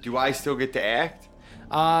 one. Do I still get to act?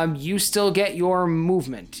 You still get your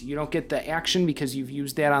movement. You don't get the action because you've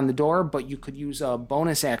used that on the door, but you could use a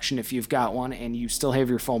bonus action if you've got one, and you still have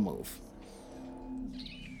your full move.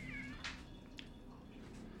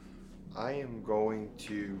 I am going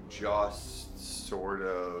to just sort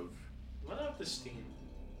of... Let out the steam.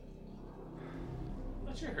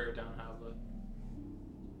 Let your hair down, Hoblet.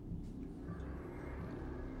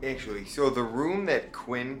 Actually, so the room that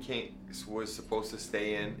Quinn was supposed to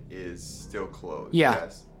stay in is still closed. Yeah.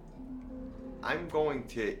 Yes. I'm going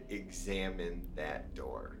to examine that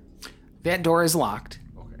door. That door is locked.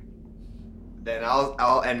 Okay. Then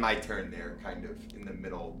I'll end my turn there, kind of in the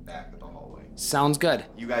middle back of the hallway. Sounds good.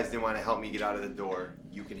 You guys didn't want to help me get out of the door.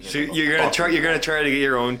 You can handle So the you're gonna fucking try to get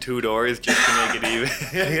your own 2 doors just to make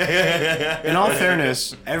it even. In all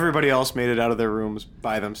fairness, everybody else made it out of their rooms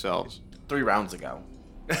by themselves. 3 rounds ago.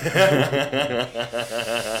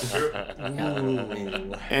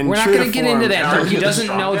 And We're not true going to get into form- that. though. He the doesn't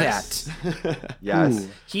know strongest? that. Yes.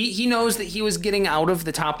 He knows that he was getting out of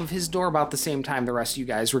the top of his door about the same time the rest of you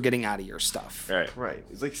guys were getting out of your stuff. Right. Right.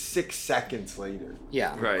 It's like 6 seconds later.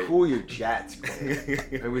 Yeah. Right. Cool your jets,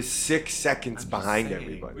 Quinn. I was 6 seconds behind We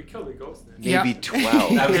everybody. killed the ghost then. Yeah. Maybe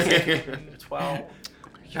 12. I was 12.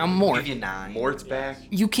 Now, Mort, Give you 9. Mort's back.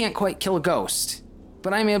 you can't quite kill a ghost,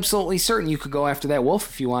 but I'm absolutely certain you could go after that wolf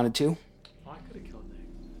if you wanted to. Oh, I could have killed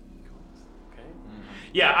that ghost. Okay.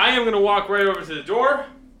 Yeah, I am gonna walk right over to the door.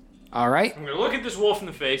 All right. I'm gonna look at this wolf in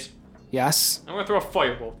the face. Yes. I'm gonna throw a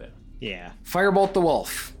firebolt at him. Yeah. Firebolt the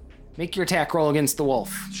wolf. Make your attack roll against the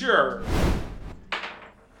wolf. Sure.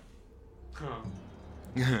 Huh.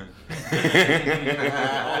 Hold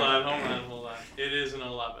on. It is an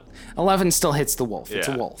 11. 11 still hits the wolf. It's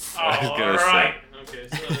a Yeah. wolf. Oh, was gonna all say. right. Okay,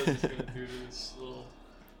 so I'm just gonna do this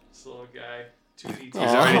little guy.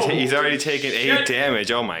 2d10. He's already taken 8 Shit. damage.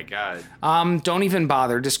 Oh my god. Don't even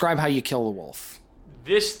bother. Describe how you kill the wolf.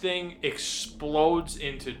 This thing explodes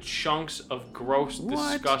into chunks of gross,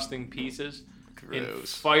 disgusting pieces. And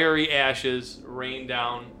Gross. fiery ashes rain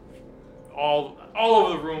down all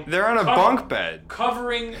over the room. They're on a bunk bed.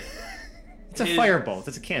 Covering It's a his- firebolt.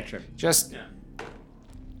 It's a cantrip. Just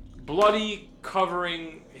bloody,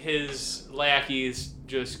 covering his lackeys,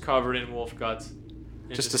 just covered in wolf guts.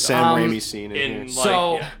 And Just a Sam Um, Raimi scene in in here. like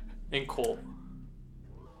So- in coal.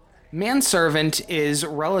 manservant is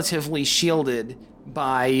relatively shielded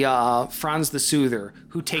by Franz the Soother,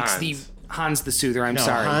 who takes Hans the Soother. I'm No,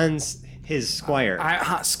 sorry. Hans, his squire.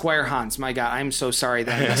 Squire Hans. My God, I'm so sorry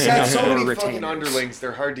that He's got so many fucking underlings,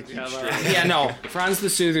 they're hard to keep straight. Yeah, no. Franz the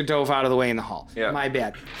Soother dove out of the way in the hall. Yeah. My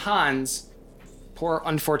bad. Hans, poor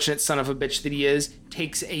unfortunate son of a bitch that he is,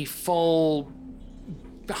 takes a full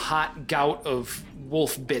hot gout of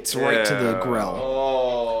wolf bits right to the Yeah. grill.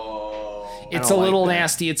 Oh. It's a little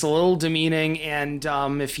nasty. It's a little demeaning, and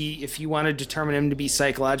if you want to determine him to be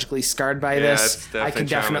psychologically scarred by this, it's I can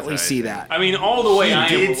definitely definitely see traumatizing. that. I mean, all the way He I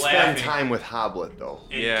did am spend laughing time with Hoblet, though.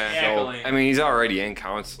 and Yeah. cackling. I mean, he's already in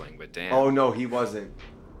counseling, but damn. Oh, no, he wasn't.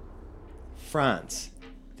 Franz,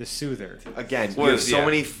 the soother. Again, you Was- have so yeah.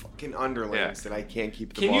 many fucking underlings Yeah. that I can't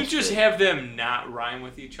keep the Can you ball just straight. have them not rhyme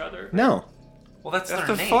with each other? No, Well, that's That's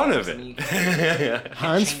their the names. fun of I it. mean,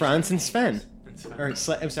 Hans, Franz, and Sven. It's fine. Or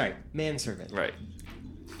I'm sorry, manservant. Right.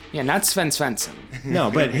 Yeah, not Sven Svensson. No,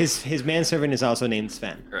 but his manservant is also named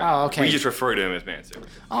Sven. Right. Oh, okay. We just refer to him as Manservant.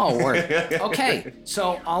 Oh, word. Okay,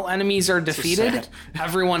 so all enemies are defeated.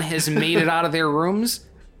 Everyone has made it out of their rooms.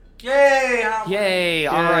 Yay! Yay!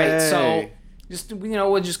 All right, so Yay. just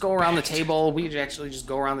we'll just go around the table. We actually just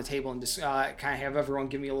go around the table and just kind of have everyone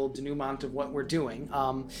give me a little denouement of what we're doing.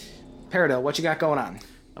 Peridot, what you got going on?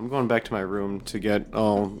 I'm going back to my room to get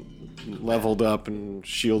all leveled up and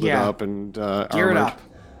shielded Yeah. up and Gear it armored. up.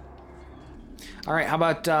 All right, how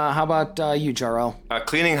about you, Jarrell?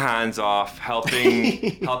 Cleaning Hans off,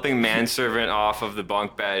 helping Manservant off of the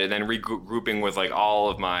bunk bed, and then regrouping with like all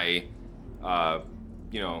of my,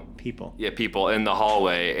 People. people in the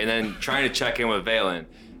hallway, and then trying to check in with Valen.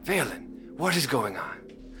 Valen, what is going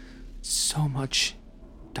on? So much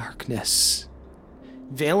darkness.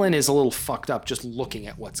 Valen is a little fucked up just looking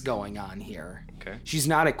at what's going on here. Okay. She's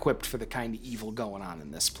not equipped for the kind of evil going on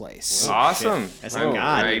in this place. Awesome. That's a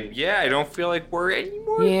god. I don't feel like we're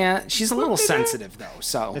anymore. Yeah, she's a little sensitive though.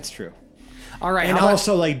 So That's true. all right, And how about-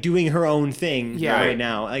 also like doing her own thing Yeah. right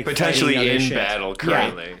now, like Potentially fighting other in shit. battle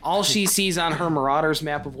currently. all she sees on her Marauders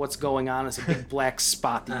map of what's going on is a big black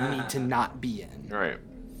spot that you need to not be in. Right.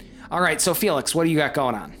 All right, so Felix, what do you got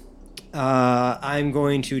going on? I'm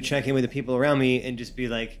going to check in with the people around me and just be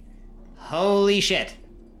like, "Holy shit,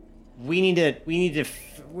 we need to.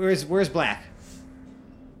 Where's Black?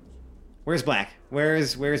 Where's Black?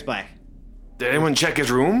 Where's Black? Did anyone check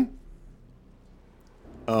his room?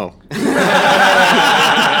 Oh.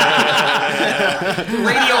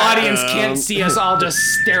 Radio audience can't see us all just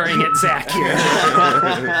staring at Zach here.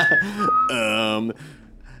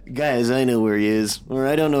 Guys, I know where he is. Or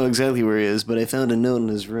I don't know exactly where he is, but I found a note in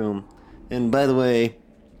his room. And by the way,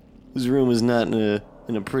 his room is not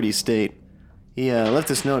in a pretty state. He left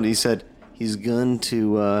this note. He said he's gone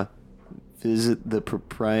to visit the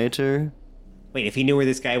proprietor. Wait, if he knew where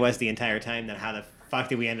this guy was the entire time, then how the fuck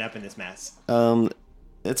did we end up in this mess?"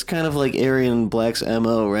 It's kind of like Aryan Black's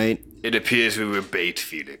MO, right? It appears we were bait,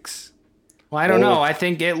 Felix. Well, I don't know. I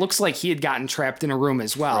think it looks like he had gotten trapped in a room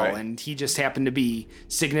as well, Right. and he just happened to be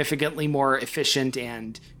significantly more efficient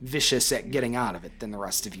and vicious at getting out of it than the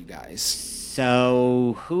rest of you guys.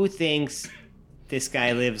 So who thinks this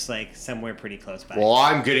guy lives like somewhere pretty close by? Well,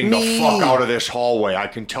 I'm getting Me. the fuck out of this hallway. I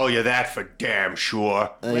can tell you that for damn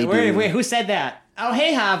sure. wait, who said that? Oh,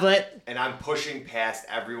 hey, Hoblet. And I'm pushing past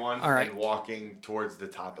everyone All right. and walking towards the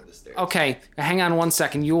top of the stairs. Okay, hang on one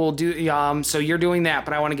second. You will do. So you're doing that,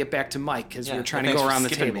 but I want to get back to Mike because Yeah, we're trying to thanks go for around the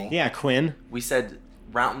skipping table. me. Yeah, Quinn. We said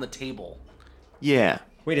round the table. Yeah.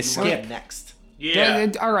 Way to You skip. went next.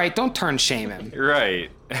 Yeah. All right, don't turn shame him.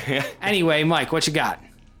 Right. Anyway, Mike, what you got?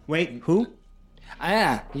 Wait, who?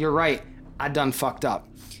 Ah, you're right. I done fucked up.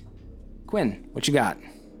 Quinn, what you got?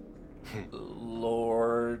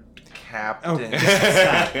 Lord Oh, Captain.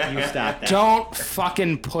 stop. You stop that. Don't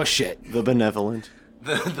fucking push it. The Benevolent.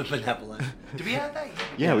 the benevolent. Did we add that?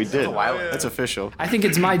 Yeah, we That was did. a while ago. That's official. I think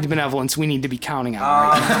it's my benevolence we need to be counting on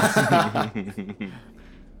right now.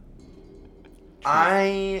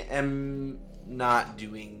 I am not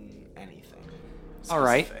doing anything. All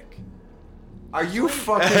right. specific. Are you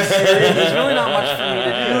fucking There's serious? really not much for me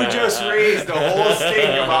to do. You just raised the whole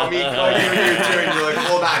stink about me cutting you your turn. You're like,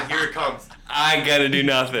 hold on, here it comes. I gotta do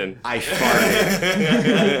nothing. I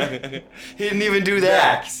farted. He didn't even do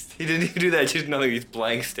that. Next. He didn't even do that. Just nothing. He's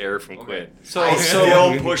blank stare from Quinn. I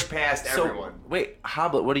still push past everyone. Wait,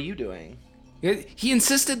 Hoblet, what are you doing? He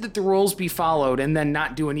insisted that the rules be followed and then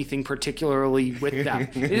not do anything particularly with them.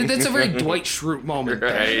 That's a very Dwight Schrute moment.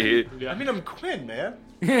 there. Right. I mean, I'm Quinn, man.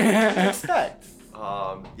 Expect.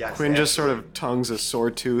 Yes. Quinn just sort of tongues a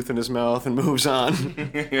sore tooth in his mouth and moves on.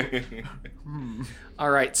 All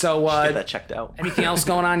right, so Get that checked out. anything else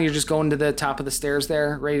going on? You're just going to the top of the stairs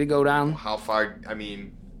there, ready to go down? How far? I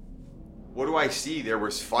mean, what do I see? There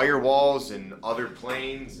was firewalls and other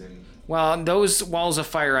planes and. Well, those walls of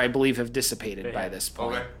fire, I believe, have dissipated by this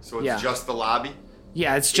point. Okay, so it's Yeah. just the lobby.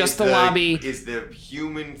 Yeah, it's just Is the lobby. Is the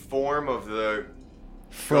human form of the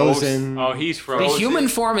Frozen. Oh, he's The frozen. human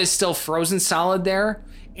form is still frozen solid there,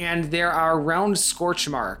 and there are round scorch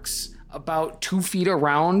marks about 2 feet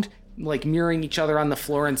around, like mirroring each other on the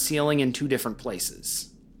floor and ceiling in 2 different places.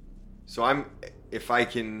 So am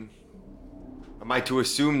I to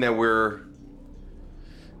assume that we're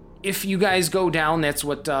If you guys go down, that's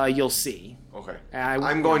what you'll see. okay? I-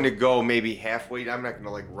 I'm going to go maybe halfway. I'm not going to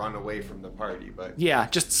like run away from the party, but Yeah,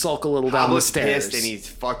 just sulk a little down the Hoblet's stairs. pissed and he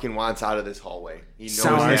fucking wants out of this hallway. He knows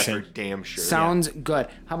Sounds- that for damn sure. Sounds good.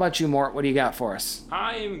 How about you, Mort? What do you got for us?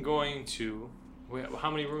 I am going to. Wait,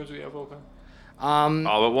 how many rooms do we have open?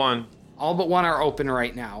 All but one. All but one are open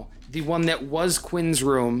right now. The one that was Quinn's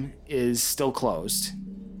room is still closed.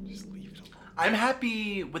 I'm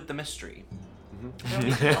happy with the mystery.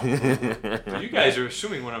 You guys are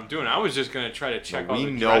assuming what I'm doing. I was just gonna try to check all We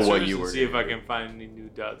the know dressers what you and were see if I can find any new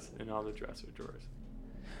duds in all the dresser drawers.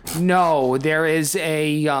 No, there is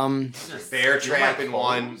a Bear trap in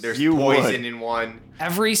one. There's You poison would. in one.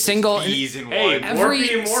 every single Bees in Hey, one. more Every-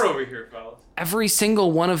 being more over here, fellas. every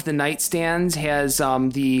single one of the nightstands has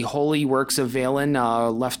the holy works of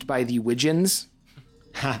Valen left by the Widgeons.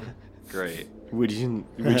 Great.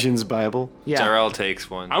 Widgeon's Bible. Yeah. Darrell takes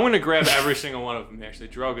one. I'm gonna grab every single one of them. Actually,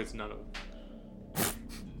 Drell gets none of them.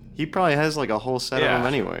 He probably has like a whole set Yeah. of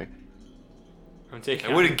them anyway. I'm taking.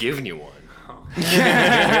 I would have given you one.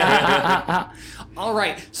 All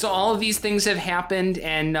right, so all of these things have happened,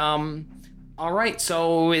 and all right,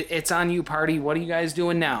 so it's on you, party. What are you guys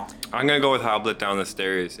doing now? I'm gonna go with Hoblet down the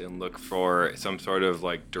stairs and look for some sort of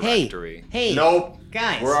like directory. Hey, Nope.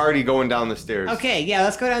 guys. We're already going down the stairs. Okay, yeah,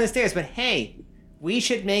 let's go down the stairs. But hey, we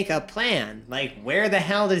should make a plan. Like, where the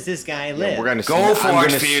hell does this guy live? We're gonna Go for I'm it,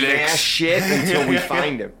 gonna Felix. smash shit until we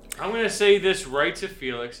find him. I'm gonna say this right to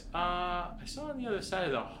Felix. I saw on the other side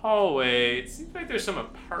of the hallway. It seems like there's some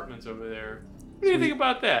apartments over there. What do you think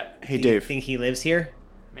about that? Hey, Do you Dave. think he lives here?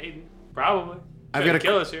 Maybe. Probably. I've Trying got to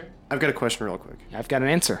a- kill us here. I've got a question real quick. I've got an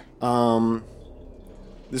answer.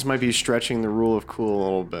 This might be stretching the rule of cool a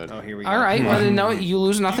little bit. Oh, here we go. All right, well, then, no, you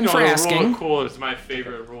lose nothing No, for the asking. rule of cool is my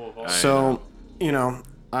favorite rule of all. So,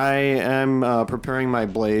 I am preparing my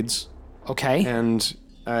blades, Okay. and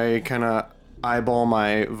I kind of eyeball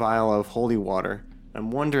my vial of holy water. I'm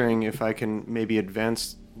wondering if I can maybe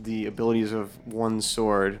advance the abilities of one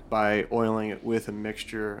sword by oiling it with a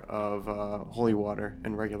mixture of holy water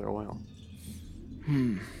and regular oil.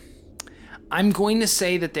 I'm going to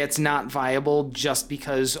say that that's not viable just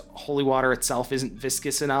because holy water itself isn't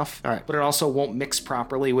viscous enough, All right. but it also won't mix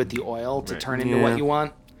properly with the oil to turn into Yeah. what you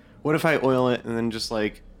want. What if I oil it and then just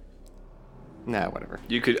like, nah, whatever.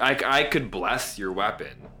 You could. I could bless your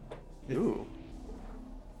weapon. Ooh.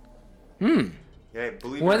 Yeah,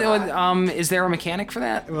 believe it What, or not. is there a mechanic for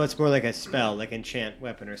that? Well, it's more like a spell, like enchant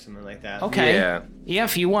weapon or something like that. Okay. Yeah. Yeah,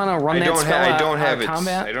 if you want to run I that don't. spell I don't out have of it.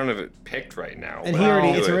 combat. I don't have it picked right now. And but he already,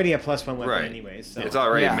 I'll do it's it. already a +1 weapon Right. anyways. So. It's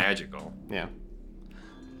already Yeah. magical. Yeah.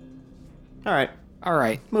 All right, All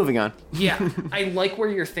right. moving on. Yeah, I like where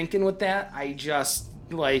you're thinking with that. I just,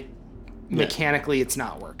 like, mechanically it's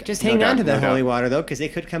not working. Just hang No on doubt, to that no holy doubt. water, though, because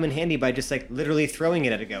it could come in handy by just, like, literally throwing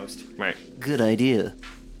it at a ghost. Right. Good idea.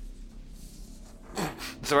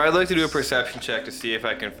 So I'd like to do a perception check to see if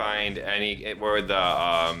I can find any where the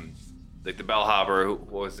like the bellhopper.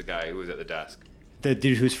 What was the guy who was at the desk? The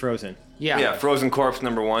dude who's frozen. yeah. Yeah, frozen corpse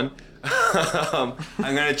number 1. I'm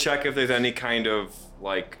gonna check if there's any kind of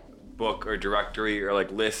like book or directory or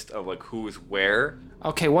like list of like who's where.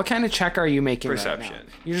 Okay, what kind of check are you making Perception. right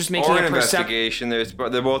now? You're just making or an a perception. investigation.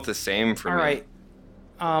 They're both the same for All me. right.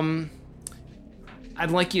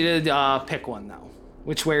 I'd like you to pick one, though.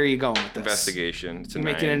 Which way are you going with this? Investigation. It's a You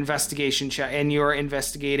make 9. an investigation check, and you're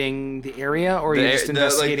investigating the area, or you're just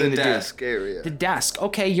investigating the the desk dude? area. The desk.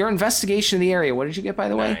 Okay, your investigation of the area. What did you get, by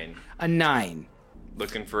the way? 9. A 9.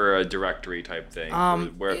 Looking for a directory type thing,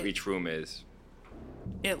 where each room is.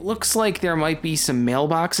 It looks like there might be some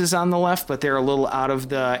mailboxes on the left, but they're a little out of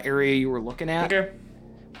the area you were looking at. Okay.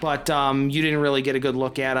 But you didn't really get a good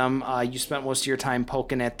look at them. You spent most of your time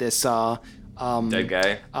poking at this Dead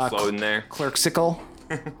guy floating there. clerksicle.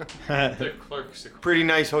 The clerk's Pretty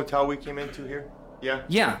nice hotel we came into here. Yeah.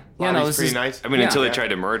 Yeah. Lobby's this pretty is nice. I mean, Yeah. until they tried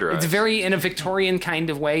to murder us. It's very in a Victorian kind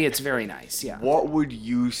of way. It's very nice. Yeah. What would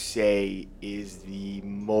you say is the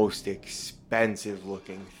most expensive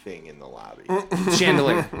looking thing in the lobby?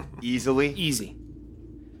 Chandelier. Easily? Easy.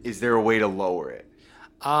 Is there a way to lower it?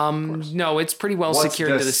 No, it's pretty well What's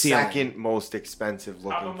secured the to the ceiling. second most expensive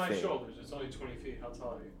top of looking my thing? shoulders. It's only 20 feet. How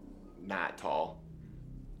tall are you? Not tall.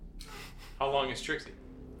 How long is Trixie?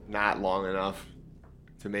 Not long enough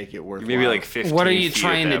to make it worthwhile. Maybe like 15 What are you feet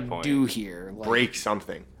trying at to that point. do here? Like, break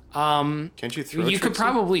something. Can't you throw you could Trixie?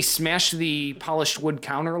 probably smash the polished wood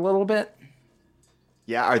counter a little bit.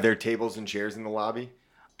 Yeah, are there tables and chairs in the lobby?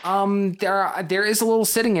 There is a little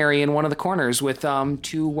sitting area in one of the corners with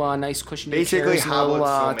two nice cushiony Basically, chairs and a little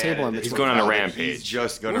Hoblet's so mad table at in this between. going on a hotel that rampage. He's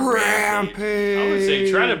just gonna rampage. I would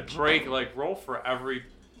say try to break, like, roll for every.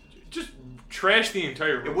 Just trash the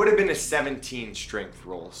entire It room. would have been a 17 strength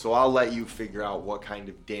roll, so I'll let you figure out what kind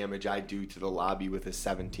of damage I do to the lobby with a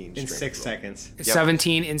 17 In strength 6 roll. seconds.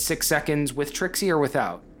 17 in 6 seconds with Trixie or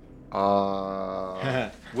without?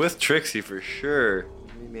 With Trixie for sure.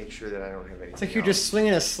 Let me make sure that I don't have anything. It's like you're just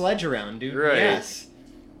swinging a sledge around, dude. Right. Yes.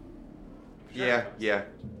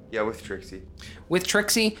 Yeah, with Trixie. With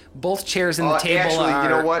Trixie, both chairs and the table actually, are. you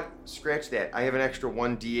know what? Scratch that. I have an extra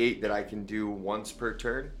 1d8 that I can do once per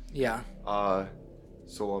turn. Yeah.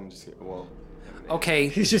 So I'm just Okay.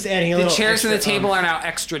 He's just adding a The little chairs and the extra table are now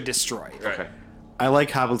extra destroyed. Okay. I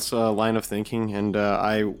like Hoblet's line of thinking, and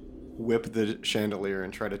I whip the chandelier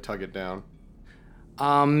and try to tug it down.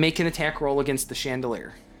 Make an attack roll against the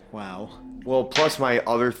chandelier. Wow. Well, plus my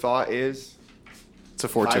other thought is It's a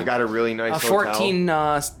 14. I've got a really nice A hotel. 14.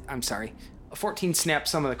 I'm sorry. A 14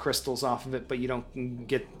 snaps some of the crystals off of it, but you don't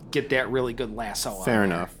get that really good lasso. on Fair there.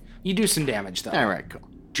 enough. You do some damage though. All right, cool.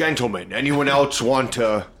 Gentlemen, anyone else want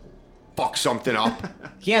to fuck something up?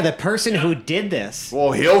 Yeah, the person who did this.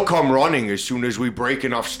 Well, he'll come running as soon as we break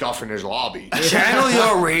enough stuff in his lobby. Channel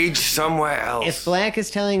your rage somewhere else. If Black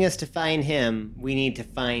is telling us to find him, we need to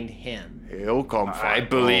find him. He'll come. I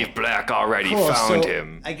believe Black already Cool, found so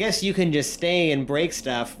him. I guess you can just stay and break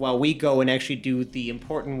stuff while we go and actually do the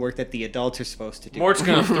important work that the adults are supposed to do. Mort's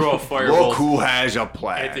gonna throw a Look fireball who has a at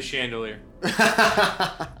plan. the chandelier.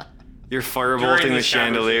 You're firebolting During the this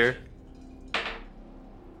chandelier.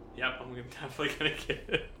 Yep, I'm definitely gonna get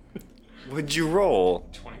it. What'd you roll?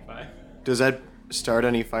 25. Does that start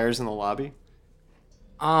any fires in the lobby?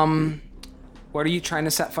 What are you trying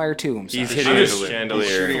to set fire to? I'm sorry. He's hitting I'm the just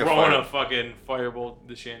chandelier Throwing a fucking firebolt at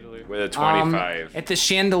the chandelier. with a 25. At the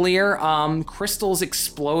chandelier, crystals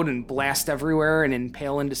explode and blast everywhere and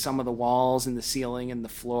impale into some of the walls and the ceiling and the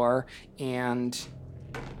floor, and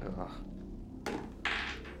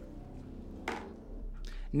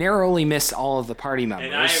narrowly miss all of the party members.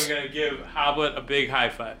 And I am gonna give Hoblet a big high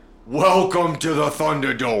five. Welcome to the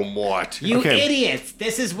Thunderdome, Mort. You Okay. idiots!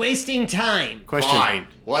 This is wasting time. Question. Fine.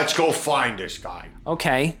 Let's go find this guy.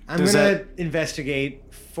 Okay. I'm Does gonna that- investigate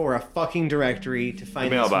for a fucking directory to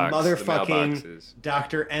find this mailbox, the motherfucking mailboxes.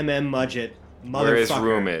 Dr. M.M. Mudgett. Motherfucker. Where his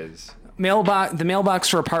room is. The mailbox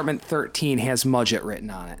for apartment 13 has Mudgett written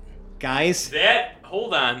on it. Guys,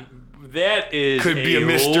 Hold on. That is Could be a loaded,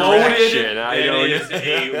 misdirection, I that don't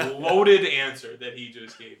is a loaded answer that he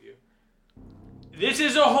just gave you. This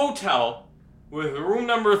is a hotel with room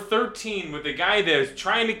number 13 with a guy that's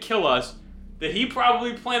trying to kill us that he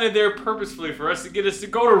probably planted there purposefully for us to get us to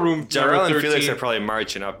go to room Jarrell number and 13. Felix are probably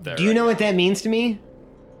marching up there. do you know what that means to me?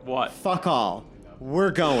 What? Fuck all.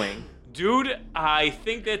 We're going. Dude, I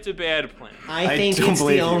think that's a bad plan. I think don't it's the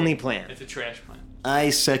believe you. only plan. It's a trash plan.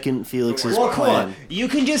 I second Felix's Well, cool. plan. You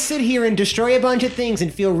can just sit here and destroy a bunch of things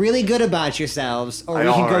and feel really good about yourselves, or I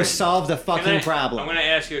we can go already- solve the fucking I'm problem. going to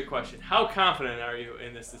ask you a question. How confident are you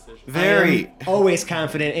in this decision? Very. I'm always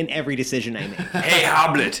confident in every decision I make. Hey,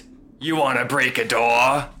 Hoblet, you want to break a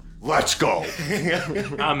door? Let's go.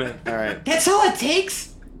 I'm in. All right. That's all it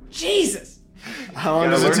takes? Jesus. How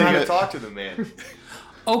long Gotta does it learn how to take? talk to the man.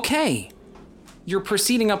 Okay. You're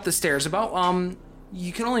proceeding up the stairs.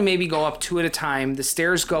 You can only maybe go up 2 at a time. The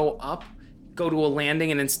stairs go to a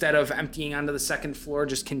landing, and instead of emptying onto the second floor,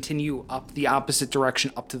 just continue up the opposite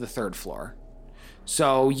direction up to the 3rd floor.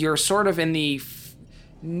 So you're sort of in the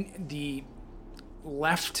the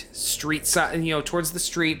left street side, towards the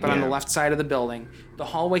street, but on the left side of the building. The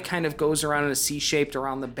hallway kind of goes around in a C-shaped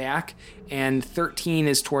around the back, and 13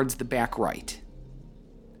 is towards the back right.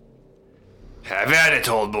 Have at it,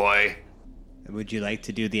 old boy. Would you like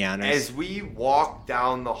to do the honors? As we walk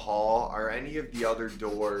down the hall, are any of the other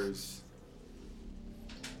doors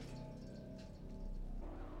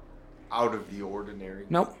out of the ordinary?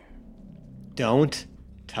 Nope. Don't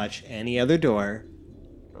touch any other door.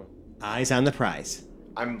 Oh. Eyes on the prize.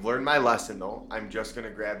 I'm learned my lesson though. I'm just gonna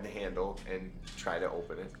grab the handle and try to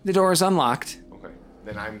open it. The door is unlocked. Okay.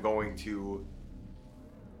 Then I'm going to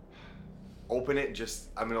open it.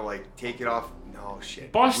 I'm gonna like take it off. No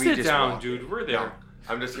shit. Bust We it just down, walk dude. in. We're there. No,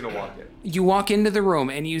 I'm just gonna walk in. You walk into the room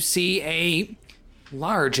and you see a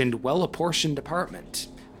large and well-apportioned apartment.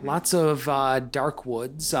 Lots of dark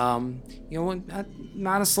woods. Not a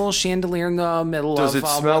little chandelier in the middle. Does of, it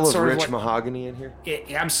smell of sort rich what- mahogany in here?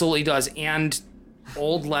 It absolutely does, and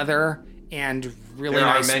old leather and really There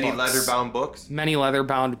nice are many books. leather-bound books. Many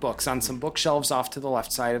leather-bound books on some bookshelves off to the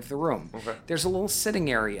left side of the room. Okay. There's a little sitting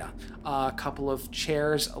area, a couple of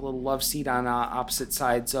chairs, a little love seat on opposite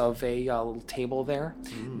sides of a little table there.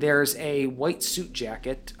 There's a white suit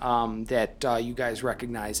jacket that you guys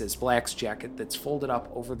recognize as Black's jacket that's folded up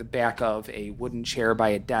over the back of a wooden chair by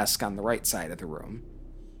a desk on the right side of the room.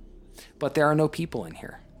 But there are no people in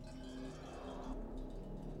here.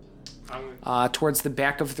 Towards the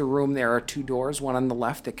back of the room, there are two doors. One on the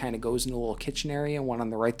left that kind of goes into a little kitchen area. One on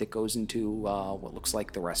the right that goes into what looks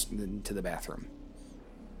like into the bathroom.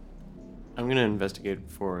 I'm gonna investigate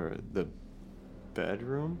for the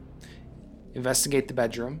bedroom. Investigate the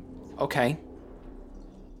bedroom. Okay.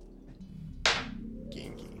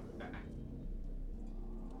 Genki.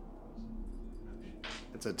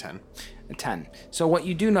 It's a 10. A 10. So what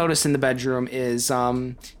you do notice in the bedroom is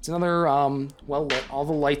it's another well lit. All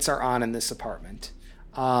the lights are on in this apartment.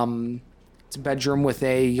 It's a bedroom with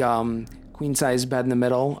a queen size bed in the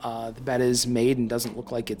middle. The bed is made and doesn't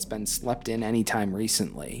look like it's been slept in any time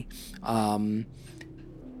recently.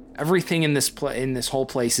 Everything in this whole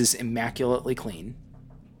place is immaculately clean.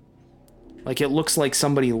 Like it looks like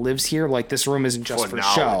somebody lives here. Like this room isn't just for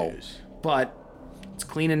show, but it's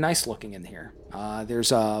clean and nice looking in here.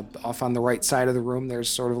 There's off on the right side of the room, there's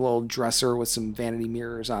sort of a little dresser with some vanity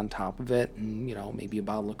mirrors on top of it, and maybe a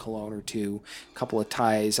bottle of cologne or two, a couple of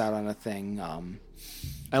ties out on a thing.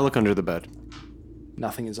 I look under the bed.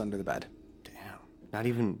 Nothing is under the bed. Damn. Not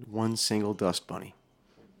even one single dust bunny.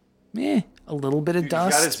 A little bit of Dude, he's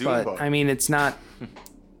got a dust, but Zumba. I mean it's not.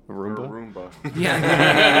 A Roomba? Roomba.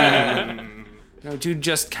 Yeah. No, dude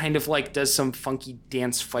just kind of like does some funky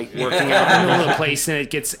dance fight working out in the middle of the place, and it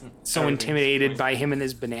gets so intimidated by him and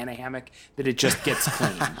his banana hammock that it just gets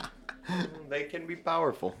clean. They can be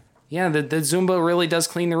powerful. Yeah, the Zumba really does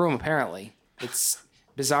clean the room, apparently. It's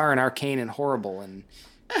bizarre and arcane and horrible and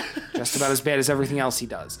just about as bad as everything else he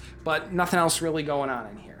does. But nothing else really going on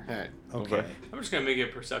in here. All right. Okay. I'm just gonna make a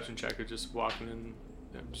perception check of just walking in,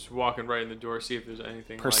 just walking right in the door, see if there's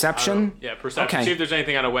anything. Perception? Yeah, perception. Okay. See if there's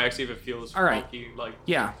anything out of whack. See if it feels All right. funky. Like,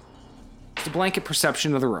 Yeah. It's a blanket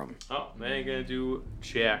perception of the room. oh, man, ain't gonna do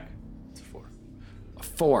jack. It's a 4. A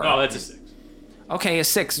 4. Oh, that's a 6. Okay, a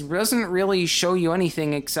 6 doesn't really show you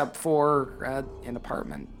anything except for an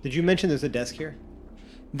apartment. Did you mention there's a desk here?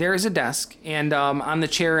 There is a desk, and on the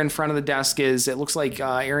chair in front of the desk it looks like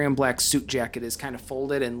Arian Black's suit jacket is kind of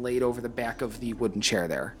folded and laid over the back of the wooden chair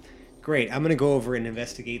there. Great. I'm going to go over and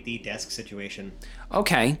investigate the desk situation.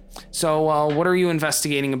 Okay, so what are you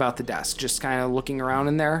investigating about the desk? Just kind of looking around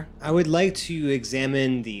in there? I would like to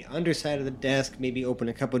examine the underside of the desk, maybe open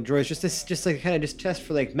a couple of drawers, just like kind of just test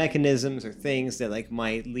for like mechanisms or things that like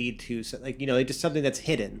might lead to just something that's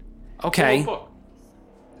hidden. Okay. Book.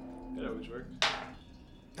 That always works.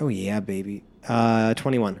 Oh yeah, baby.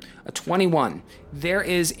 21. A 21. There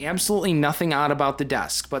is absolutely nothing odd about the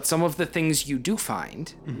desk, but some of the things you do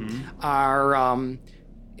find are,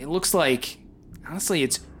 it looks like, honestly,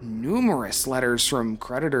 it's numerous letters from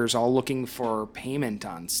creditors all looking for payment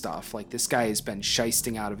on stuff. Like, this guy has been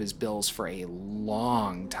shysting out of his bills for a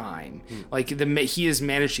long time. Like, he has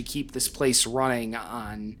managed to keep this place running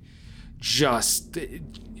on just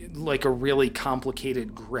like a really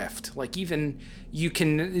complicated grift. Like, even you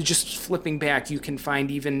can, just flipping back, you can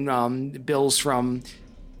find even bills from,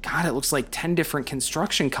 God, it looks like 10 different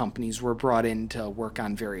construction companies were brought in to work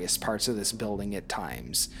on various parts of this building at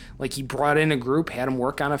times. Like, he brought in a group, had them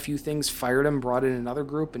work on a few things, fired them, brought in another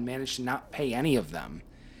group, and managed to not pay any of them.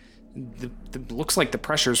 Looks like the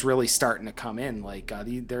pressure's really starting to come in. Like,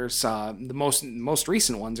 there's the most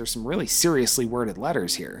recent ones are some really seriously worded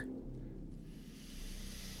letters here.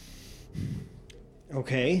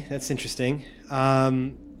 Okay, that's interesting.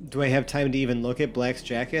 Do I have time to even look at Black's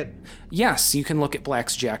jacket? Yes, you can look at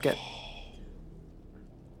Black's jacket.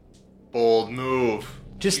 Bold move.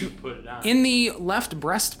 Just Put it on. In the left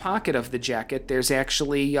breast pocket of the jacket, there's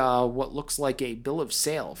actually what looks like a bill of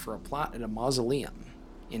sale for a plot at a mausoleum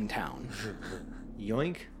in town.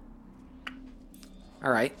 yoink.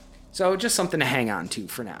 All right. So just something to hang on to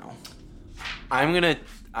for now. I'm gonna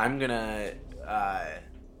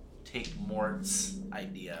take Mort's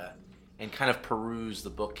idea and kind of peruse the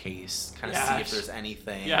bookcase, kind of see if Yes. there's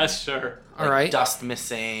anything. Yes, sir. Like All right. dust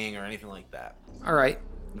missing or anything like that. All right.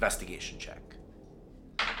 Investigation check.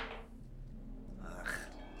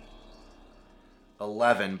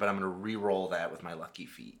 11, but I'm gonna re-roll that with my lucky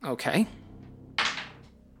feat. Okay.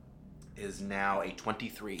 Is now a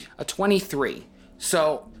 23. A 23.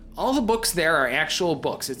 So all the books there are actual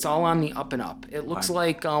books. It's all on the up and up. It looks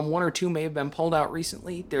like one or two may have been pulled out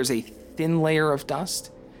recently. There's a thin layer of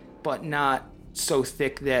dust, but not so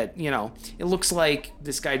thick that, it looks like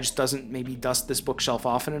this guy just doesn't maybe dust this bookshelf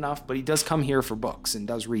often enough, but he does come here for books and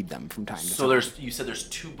does read them from time to So time. you said there's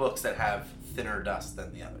 2 books that have thinner dust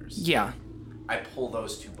than the others. Yeah, I pull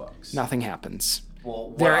those 2 books. nothing happens. Well,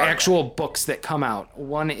 what There are they? actual books that come out.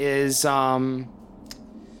 One is it's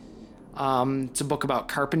a book about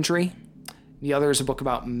carpentry. The other is a book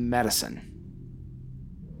about medicine.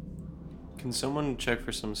 Can someone check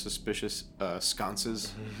for some suspicious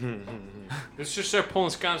sconces? Let's just start pulling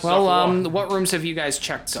sconces Well, off the wall. what rooms have you guys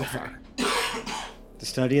checked so far? The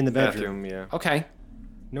study and the bedroom. Bathroom, yeah. Okay.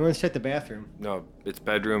 No one's checked the bathroom. No, it's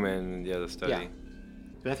bedroom and the study. Yeah.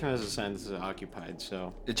 The bathroom has a sign that says occupied,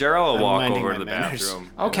 so... Gerald will I'm walk minding over my to the manners. bathroom.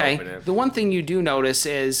 and Okay. open it. The one thing you do notice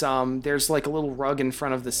is there's like a little rug in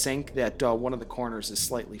front of the sink that one of the corners is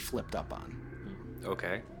slightly flipped up on.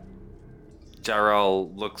 Okay.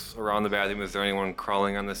 Jarrell looks around the bathroom. Is there anyone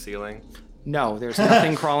crawling on the ceiling? No, there's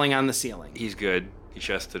nothing crawling on the ceiling. He's good. He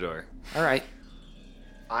shuts the door. All right.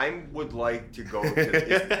 I would like to go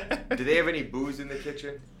to... do they have any booze in the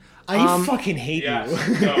kitchen? I fucking hate Yes.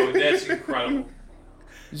 you. No, that's incredible.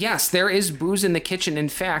 Yes, there is booze in the kitchen. In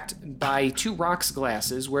fact, by 2 rocks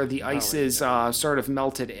glasses where the ice is sort of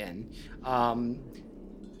melted in.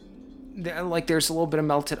 There's a little bit of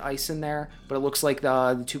melted ice in there, but it looks like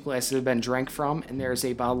the 2 glasses have been drank from, and there's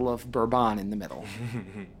a bottle of bourbon in the middle.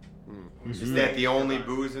 Is that the only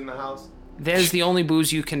booze in the house? That is the only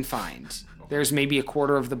booze you can find. There's maybe a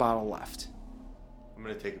quarter of the bottle left. I'm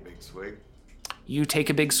gonna take a big swig. You take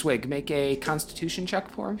a big swig. Make a constitution check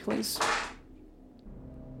for me, please.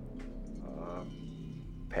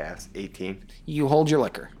 Pass. 18. You hold your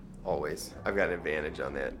liquor. Always. I've got an advantage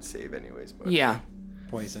on that save anyways. But. Yeah.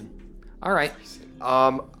 Poison. All right.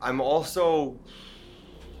 I'm also...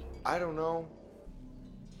 I don't know.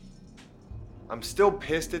 I'm still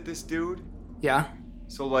pissed at this dude. Yeah.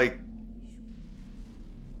 So, like...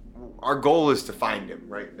 Our goal is to find him,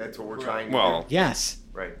 right? That's what we're trying to Well, Yes. do.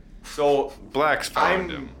 Right. So, Black's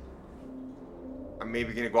found him. I'm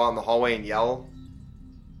maybe gonna go out in the hallway and yell,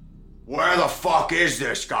 "Where the fuck is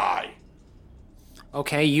this guy?"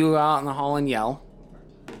 Okay, you go out in the hall and yell.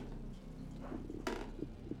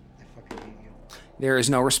 There is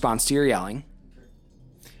no response to your yelling.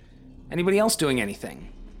 Anybody else doing anything?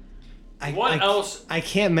 What else? I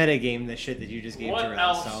can't metagame the shit that you just gave What Terrell,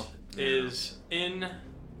 else so... is in?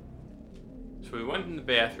 So we went in the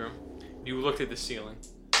bathroom. You looked at the ceiling.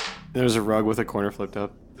 There's a rug with a corner flipped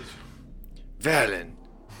up. Valen,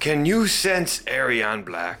 can you sense Arion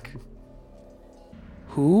Black?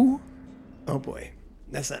 Who? Oh boy.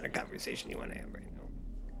 That's not a conversation you want to have right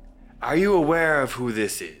now. Are you aware of who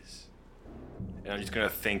this is? And I'm just gonna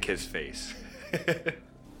think his face.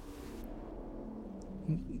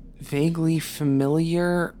 Vaguely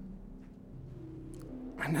familiar.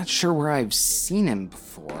 I'm not sure where I've seen him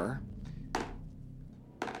before.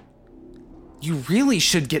 You really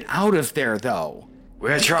should get out of there, though.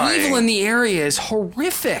 We're The trying. evil in the area is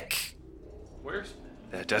horrific. Where's?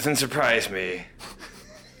 That doesn't surprise me.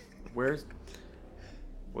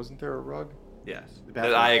 Wasn't there a rug? Yes.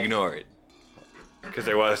 That I ignored. Because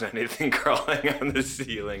there wasn't anything crawling on the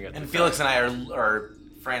ceiling. At And the Felix time. and I or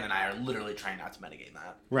Fran and I are literally trying not to mitigate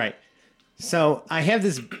that. Right. So I have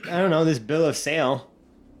this, I don't know, this bill of sale.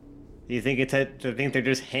 Do you think do you think they're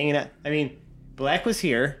just hanging out? I mean, Black was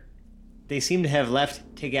here. They seem to have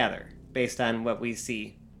left together based on what we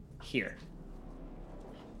see here.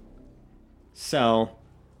 So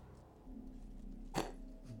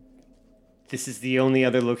this is the only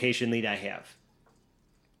other location lead I have.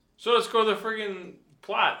 So let's go to the friggin'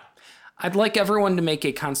 plot. I'd like everyone to make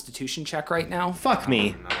a constitution check right now. Fuck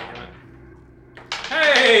me.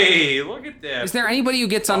 Hey, look at that. Is there anybody who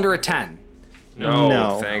gets under a 10?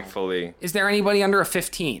 No. Thankfully. Is there anybody under a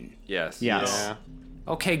 15? Yes. Yes. Yeah.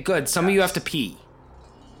 Okay, good. Some of you have to pee.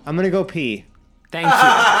 I'm gonna go pee. Thank you.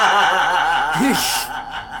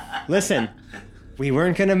 Listen, we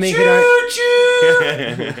weren't gonna make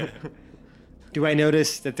it. Do I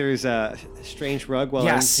notice that there's a strange rug while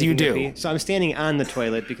Yes, I'm you taking a do. pee? So I'm standing on the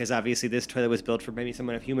toilet because obviously this toilet was built for maybe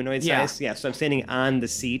someone of humanoid Yeah. size. Yeah. So I'm standing on the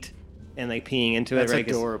seat and like peeing into That's it. Right?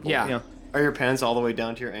 'Cause, adorable. Yeah. You know, Are your pants all the way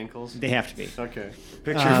down to your ankles? they have to be. Okay.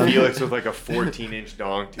 Picture Felix with like a 14-inch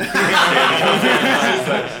dong.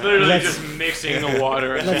 Literally Let's- just mixing the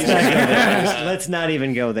water. Let's not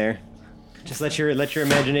even go there. Just let your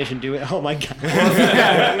imagination do it. Oh my god.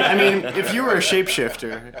 I mean, if you were a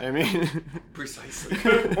shapeshifter, I mean, Precisely.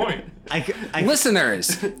 Good point. I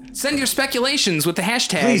Listeners, send your speculations with the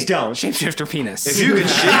hashtag Please don't. Shapeshifter penis. If you could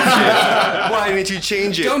change it, why didn't you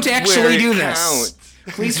change it? Don't where actually it do counts? this.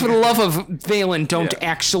 Please, for the love of Valen, don't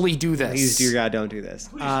actually do this. Please, dear God, don't do this.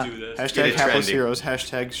 Please do this. hashtag Get it hapless trendy. heroes,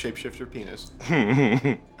 hashtag shapeshifter penis.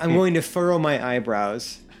 I'm going to furrow my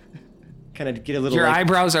eyebrows. Kind of get a little Your like,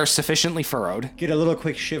 eyebrows are sufficiently furrowed. get a little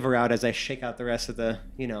quick shiver out as I shake out the rest of the,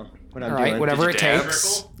 what I'm All right, doing. whatever it Did you dab?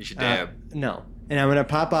 takes. You should Uh, dab. no. And I'm going to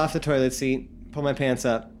pop off the toilet seat, pull my pants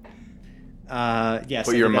up. Yes.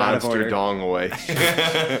 Put I your did that out of monster order. dong away.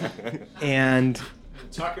 And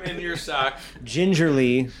Tuck it into your sock.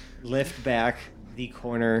 gingerly lift back the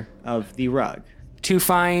corner of the rug. To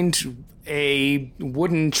find a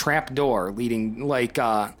wooden trap door leading, like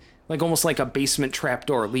almost like a basement trap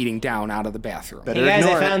door leading down out of the bathroom. Hey guys, I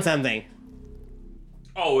ignore it. found something.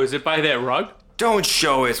 Oh, is it by that rug? Don't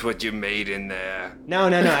show us what you made in there. No.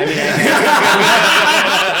 I mean,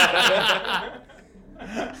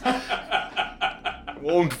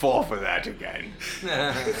 Won't fall for that again.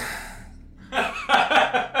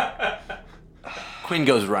 Quinn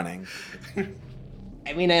goes running.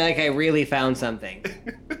 I really found something.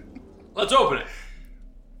 Let's open it.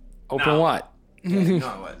 Open No. what?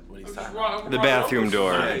 No, what he's talking about. The bathroom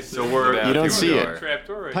door. So we're- You don't see it. Trap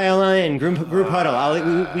door right Pile on in, group huddle.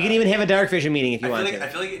 We can even have a dark vision meeting if you want I to.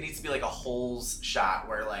 feel like it needs to be like a holes shot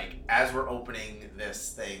where like as we're opening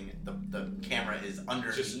this thing, the camera is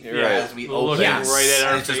underneath Just- Right. as we Looking open. Yes. right at our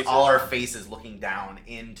And it's just faces. all our faces looking down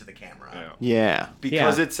into the camera. Yeah.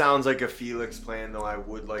 Because Yeah. it sounds like a Felix plan, though I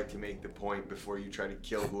would like to make the point before you try to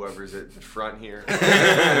kill whoever's at the front here.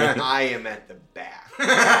 I am at the back.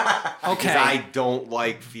 Okay. Because I don't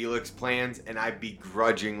like Felix plans, and I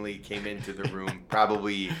begrudgingly came into the room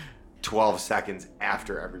probably 12 seconds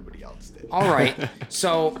after everybody else did. All right.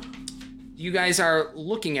 So you guys are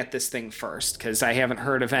looking at this thing first, because I haven't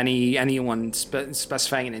heard of anyone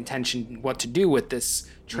specifying an intention what to do with this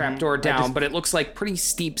trapdoor down, but it looks like pretty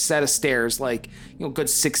steep set of stairs, like good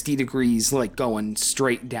 60 degrees, like going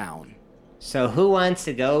straight down. So who wants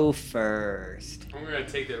to go first? I'm gonna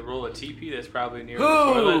take that roll of TP that's probably near the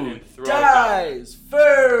toilet Who and throw it down. dies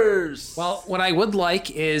first? Well, what I would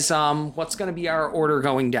like is what's going to be our order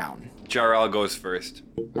going down. Jarl goes first.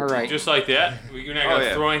 All right. Just like that. You're not Oh, gonna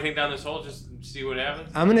yeah. throw anything down this hole. Just see what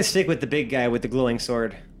happens. I'm gonna stick with the big guy with the glowing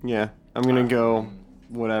sword. Yeah. I'm gonna go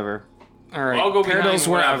whatever. All right. I'll go behind Paradise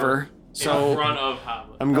wherever. in So front of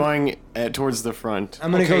Hoblet. I'm going towards the front.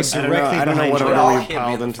 I'm gonna Okay, go so directly I don't know behind what you. order All we hit me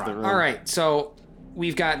piled in the into the front. room. all right. So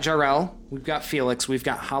we've got Jarrell, we've got Felix, we've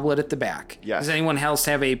got Hoblet at the back. Yes. Does anyone else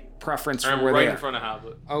have a preference for I'm where right they in are? front of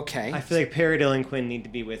Hoblet. Okay. I feel like Peridil and Quinn need to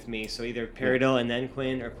be with me, so either Peridil and then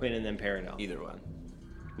Quinn, or Quinn and then Peridil. Either one.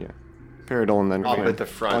 Yeah. Peridol and then I'll Quinn. put the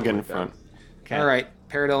front I'll get in with them. front. Okay. All right.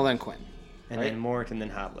 Paradil, then Quinn. And then Mort, and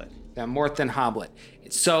then Hoblet. Then Mort, then Hoblet.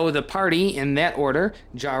 So the party in that order: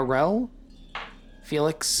 Jarrell,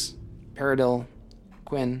 Felix, Paradil,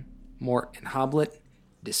 Quinn, Mort, and Hoblet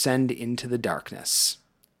descend into the darkness.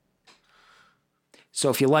 So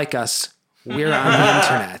if you like us, we're on the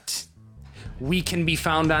internet. We can be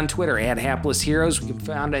found on Twitter at Hapless Heroes. We can be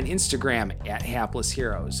found on Instagram at Hapless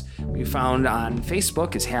Heroes. We found on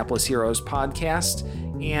Facebook as Hapless Heroes Podcast.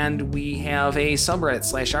 And we have a subreddit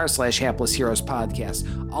 /r/Hapless Heroes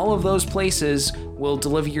Podcast. All of those places will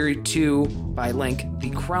deliver you to, by link,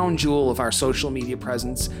 the crown jewel of our social media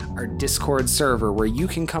presence, our Discord server, where you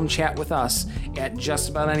can come chat with us at just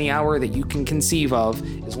about any hour that you can conceive of,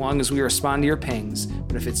 as long as we respond to your pings.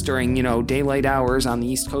 But if it's during, daylight hours on the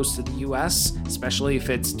East Coast of the US, especially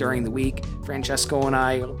if it's during the week, Francesco and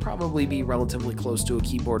I will probably be relatively close to a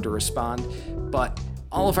keyboard to respond. But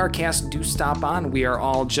all of our casts do stop on. We are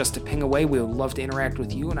all just a ping away. We would love to interact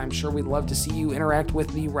with you, and I'm sure we'd love to see you interact with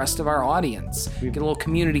the rest of our audience. Get a little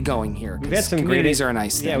community going here. We've had some communities great, are a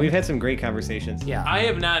nice thing. Yeah, we've had some great conversations. Yeah. I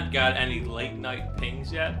have not got any late night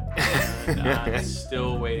pings yet, and I'm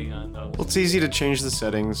still waiting on those. Well, it's easy to change the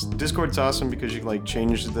settings. Discord's awesome because you can like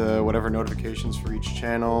change the whatever notifications for each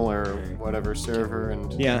channel or whatever server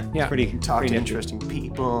and Yeah, Yeah. pretty talk pretty to nifty. interesting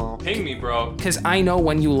people. Ping me, bro. Because I know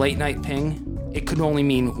when you late night ping, it could only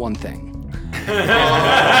mean one thing.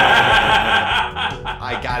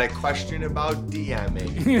 I got a question about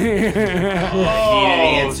DMing. Need an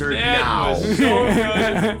answer that now. was so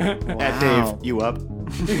good. At Dave, you up?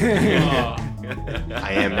 Oh.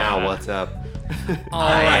 I am now. What's up? All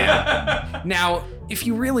right. Now, if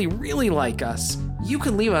you really, really like us, you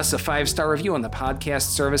can leave us a 5-star review on the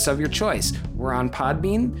podcast service of your choice. We're on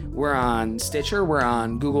Podbean, we're on Stitcher, we're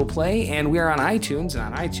on Google Play, and we're on iTunes. And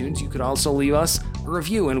on iTunes, you could also leave us a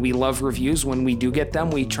review, and we love reviews. When we do get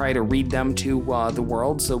them, we try to read them to the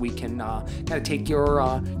world so we can kind of take your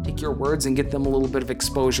words and get them a little bit of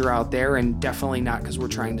exposure out there, and definitely not because we're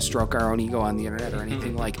trying to stroke our own ego on the internet or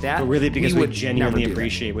anything like that. But really because we would genuinely never do that.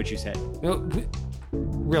 appreciate what you said. No,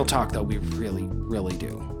 real talk though, we really, really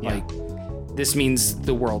do. Yeah. Like, this means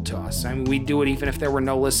the world to us. I mean, we'd do it even if there were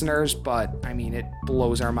no listeners, but I mean, it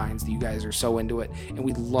blows our minds that you guys are so into it, and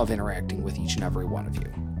we love interacting with each and every one of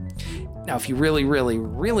you. Now, if you really, really,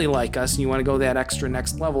 really like us and you want to go that extra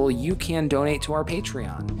next level, you can donate to our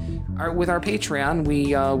Patreon. With our Patreon,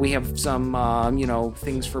 we have some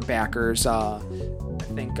things for backers. I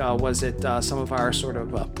think some of our sort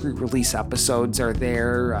of pre-release episodes are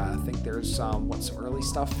there. I think there's some early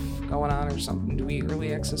stuff going on or something. Do we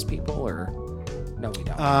early access people or no? We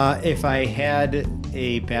don't. If I had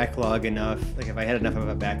a backlog enough, like if I had enough of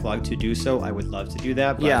a backlog to do so, I would love to do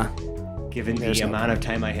that. But Yeah. given There's the no amount of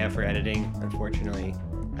time I have for editing, unfortunately,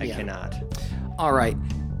 I cannot. All right.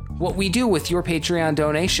 What we do with your Patreon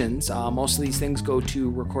donations, most of these things go to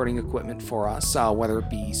recording equipment for us, whether it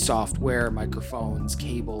be software, microphones,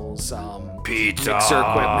 cables, Pizza. mixer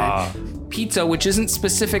equipment. Pizza, which isn't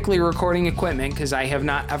specifically recording equipment, because I have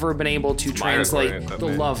not ever been able to my translate recording the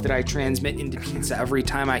equipment. love that I transmit into pizza every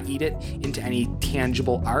time I eat it into any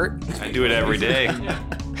tangible art. I do it every day.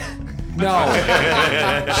 No.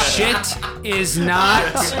 Shit is not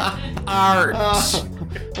art.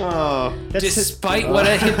 Oh, Despite what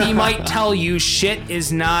a hippie might tell you, shit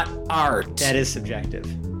is not art. That is subjective.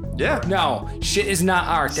 Yeah. No, shit is not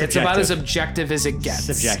art. That's about as objective as it gets.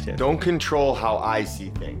 Subjective. Don't control how I see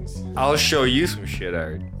things. I'll show you some shit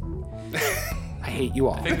art. I hate you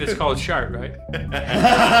all. I think that's called Shart, right?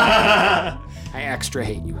 I extra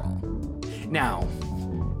hate you all. Now,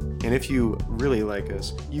 and if you really like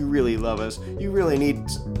us, you really love us, you really need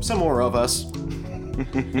some more of us.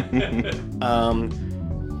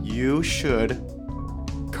 You should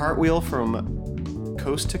cartwheel from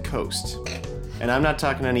coast to coast. And I'm not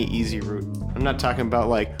talking any easy route. I'm not talking about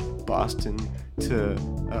like Boston to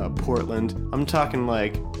Portland. I'm talking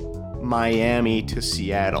like Miami to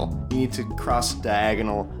Seattle. You need to cross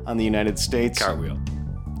diagonal on the United States. Cartwheel.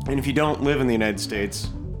 And if you don't live in the United States,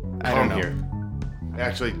 I don't Come know. here.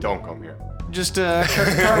 Actually, don't come here. Just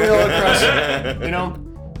cartwheel across.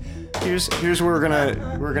 Here's where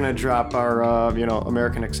we're gonna drop our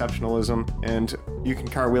American exceptionalism, and you can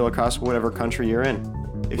cartwheel across whatever country you're in.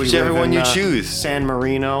 If Whichever live one in, you choose. San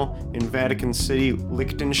Marino, in Vatican City,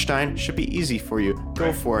 Liechtenstein, should be easy for you.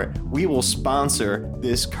 Go for it. We will sponsor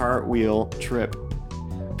this cartwheel trip.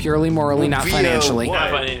 purely morally, not Via financially. what? Not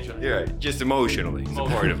financially. You're right. Just emotionally,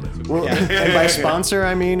 supportively. We'll, and by sponsor,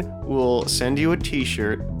 I mean we'll send you a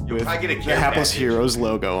T-shirt with probably get a the care Hapless package. Heroes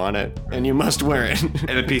logo on it, and you must wear it.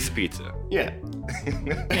 And a piece of pizza. Yeah.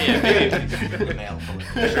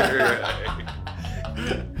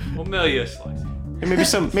 We'll mail you a slice. And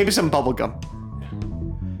maybe some bubble gum.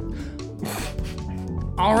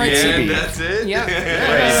 All right, And CB. that's it? Yeah.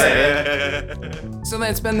 So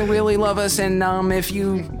that's been the Really Love Us, and if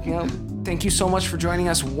you thank you so much for joining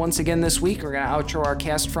us once again this week. We're gonna outro our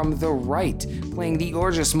cast from the right, playing the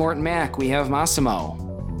gorgeous Morton Mac. We have Massimo.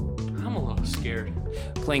 I'm a little scared.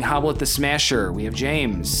 Playing Hoblet the Smasher, we have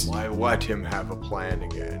James. Why let him have a plan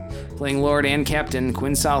again? Playing Lord and Captain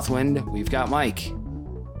Quinn Southwind, we've got Mike.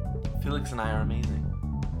 Felix and I are amazing.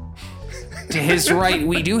 To his right,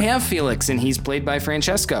 we do have Felix, and he's played by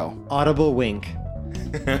Francesco. Audible wink.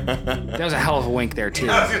 That was a hell of a wink there, too.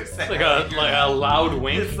 It's like a loud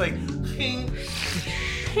wink. It's like, ping.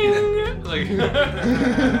 Like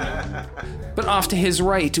But off to his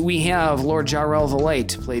right, we have Lord Jarrell the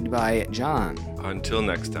Light, played by John. Until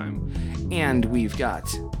next time. And we've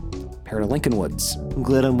got Parrot of Lincoln Woods. I'm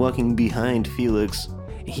glad I'm walking behind Felix.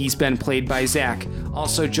 He's been played by Zach.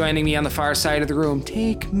 Also joining me on the far side of the room,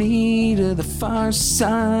 take me to the far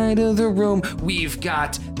side of the room, we've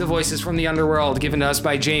got the voices from the underworld given to us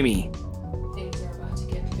by Jamie. Things are about to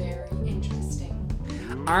get very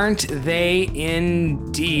interesting. Aren't they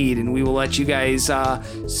indeed? And we will let you guys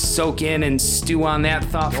soak in and stew on that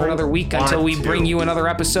thought for another week until we bring you another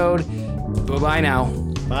episode. Bye-bye now.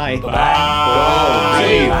 Bye. Turn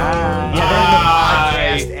the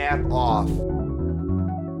podcast app off.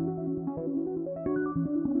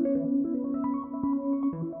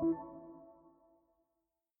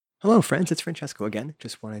 Hello, friends. It's Francesco again.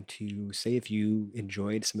 Just wanted to say if you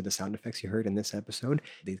enjoyed some of the sound effects you heard in this episode,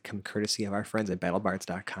 they come courtesy of our friends at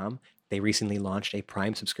battlebards.com. They recently launched a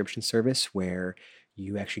Prime subscription service where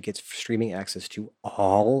you actually get streaming access to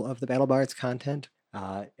all of the BattleBards content.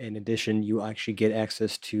 In addition, you actually get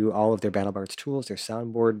access to all of their BattleBards tools, their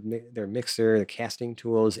soundboard, their mixer, their casting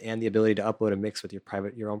tools, and the ability to upload a mix with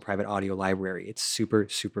your own private audio library. It's super,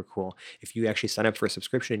 super cool. If you actually sign up for a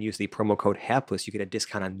subscription and use the promo code HAPLESS, you get a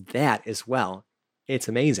discount on that as well. It's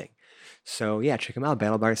amazing. So yeah, check them out,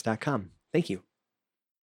 battlebards.com. Thank you.